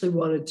 She actually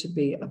wanted to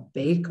be a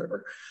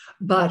baker,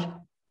 but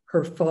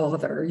her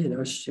father,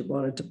 she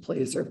wanted to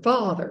please her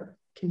father.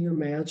 Can you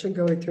imagine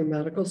going through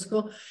medical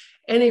school?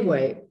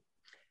 Anyway,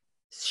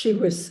 she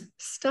was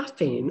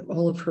stuffing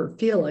all of her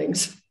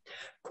feelings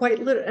quite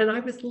literally. And I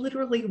was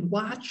literally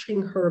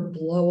watching her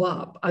blow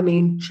up. I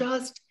mean,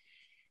 just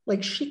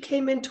like she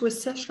came into a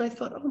session, I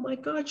thought, oh my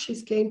God,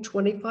 she's gained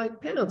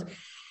 25 pounds.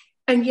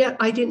 And yet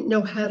I didn't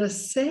know how to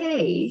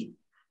say,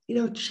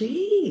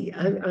 gee,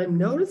 I'm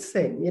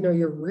noticing,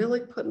 you're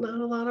really putting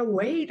on a lot of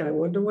weight. I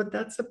wonder what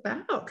that's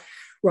about,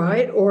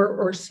 right?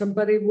 Or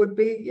somebody would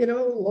be,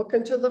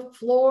 looking to the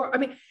floor. I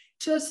mean,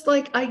 just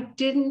like I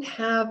didn't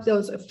have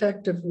those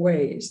effective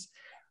ways,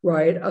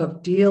 right,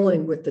 of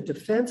dealing with the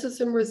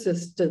defenses and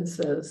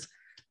resistances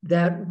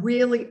that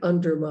really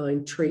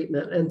undermine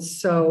treatment. And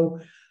so...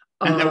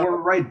 and that were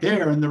right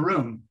there in the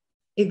room.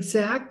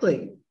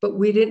 Exactly. But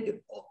we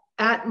didn't...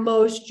 At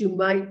most, you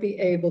might be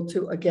able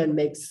to, again,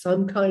 make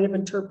some kind of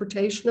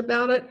interpretation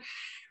about it,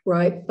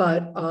 right?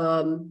 But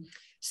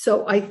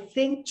so I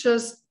think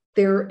just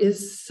There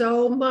is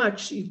so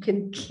much. You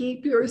can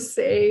keep your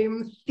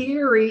same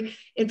theory.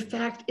 In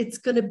fact, it's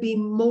going to be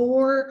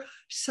more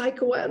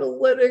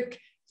psychoanalytic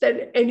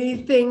than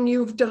anything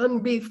you've done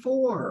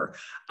before.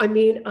 I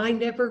mean, I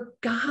never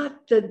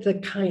got the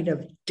kind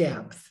of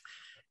depth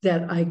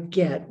that I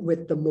get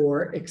with the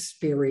more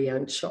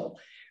experiential,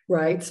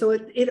 right? So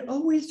it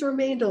always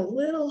remained a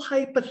little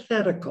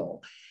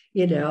hypothetical,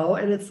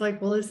 and it's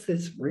like, well, is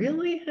this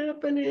really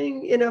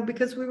happening?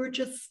 Because we were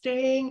just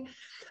staying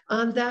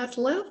on that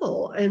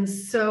level. And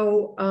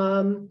so,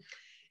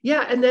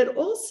 yeah, and then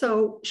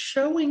also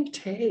showing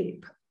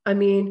tape. I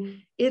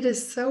mean, it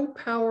is so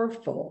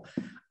powerful.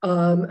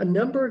 A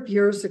number of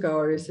years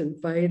ago, I was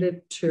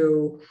invited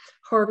to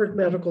Harvard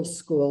Medical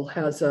School,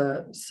 has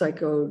a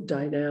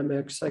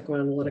psychodynamic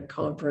psychoanalytic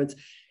conference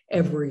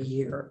every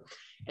year.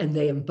 And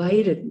they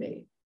invited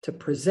me to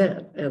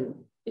present. And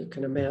you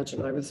can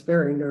imagine I was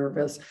very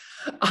nervous.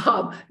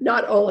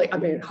 Not only,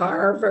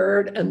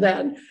 Harvard, and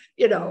then,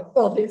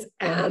 all these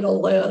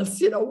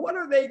analysts, what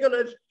are they going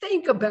to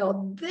think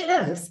about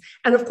this?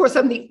 And of course,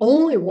 I'm the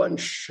only one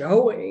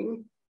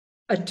showing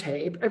a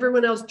tape.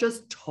 Everyone else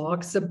just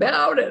talks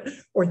about it,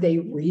 or they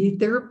read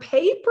their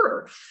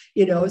paper,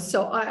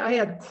 so I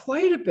had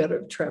quite a bit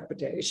of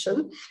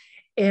trepidation.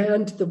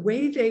 And the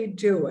way they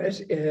do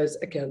it is,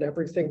 again,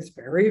 everything's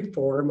very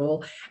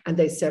formal. And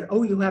they said,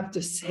 oh, you have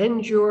to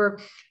send your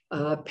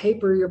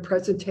paper, your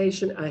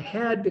presentation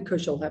ahead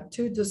because you'll have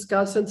 2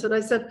 discussants. And I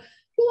said,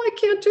 well, I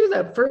can't do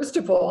that. First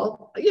of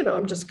all,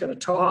 I'm just going to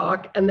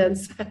talk. And then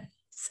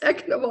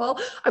second of all,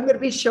 I'm going to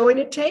be showing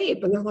a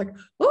tape. And they're like,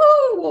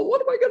 oh, well,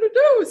 what am I going to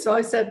do? So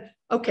I said,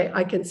 okay,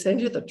 I can send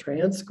you the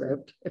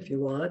transcript if you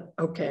want.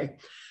 Okay.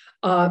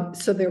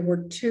 So there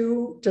were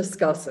 2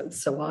 discussants.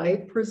 So I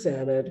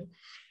presented,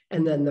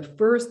 and then the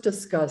first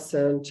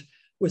discussant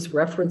was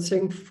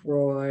referencing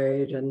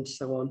Freud and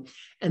so on.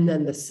 And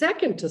then the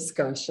second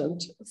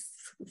discussant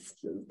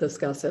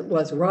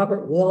was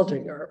Robert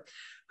Waldinger,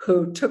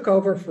 who took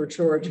over for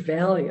George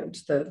Valiant,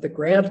 the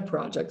grant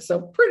project.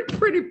 So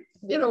pretty,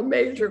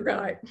 major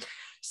guy.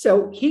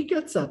 So he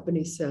gets up and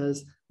he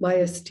says, my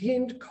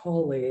esteemed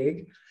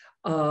colleague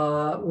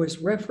was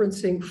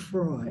referencing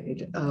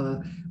Freud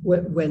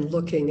when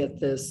looking at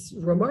this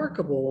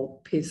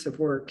remarkable piece of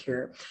work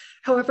here.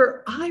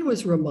 However, I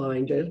was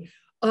reminded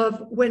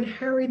of When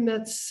Harry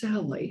Met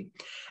Sally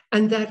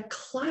and that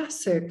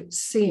classic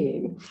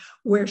scene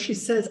where she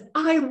says,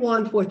 I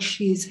want what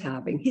she's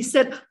having. He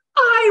said,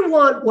 I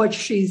want what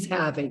she's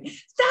having.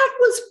 That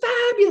was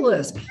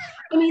fabulous.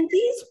 I mean,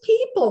 these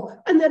people,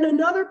 and then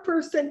another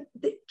person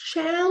that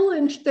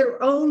challenged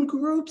their own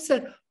group,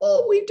 said,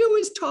 all we do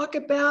is talk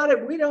about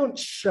it. We don't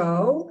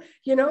show,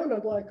 and I'm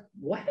like,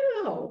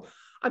 wow.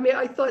 I mean,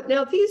 I thought,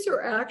 now these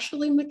are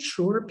actually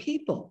mature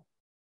people,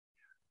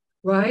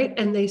 right?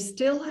 And they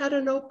still had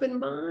an open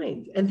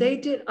mind. And they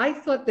did, I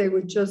thought they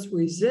would just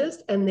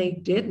resist, and they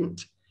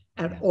didn't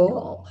at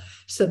all.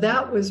 So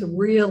that was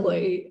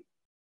really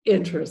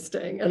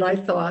interesting. And I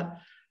thought,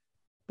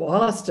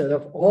 Boston,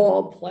 of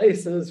all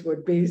places,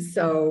 would be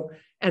so,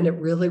 and it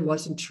really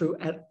wasn't true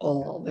at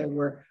all. They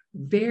were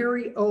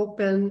very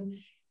open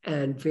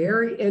and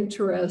very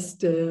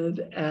interested.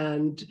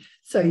 And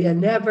so you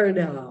never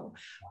know.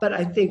 But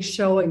I think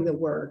showing the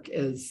work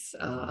is,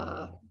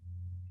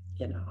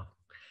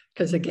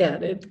 because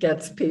again, it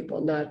gets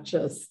people not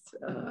just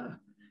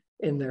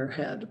in their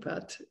head,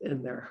 but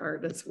in their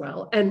heart as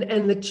well.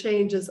 And the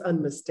change is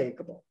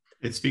unmistakable.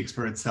 It speaks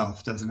for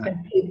itself, doesn't it?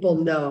 And people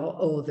know,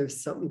 oh,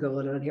 there's something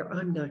going on here.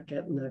 I'm not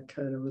getting that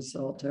kind of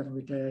result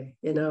every day,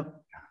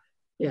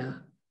 Yeah.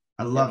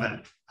 I love it.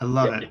 I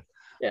love it.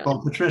 Yeah.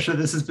 Well, Patricia,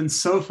 this has been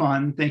so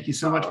fun. Thank you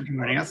so much for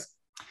joining us.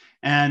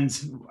 And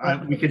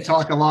we could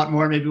talk a lot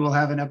more. Maybe we'll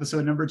have an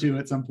episode number 2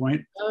 at some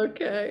point.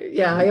 Okay.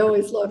 Yeah, I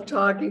always love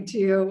talking to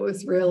you. It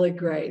was really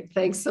great.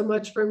 Thanks so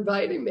much for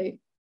inviting me.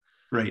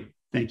 Great.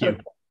 Thank you.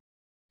 Okay.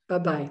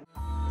 Bye-bye.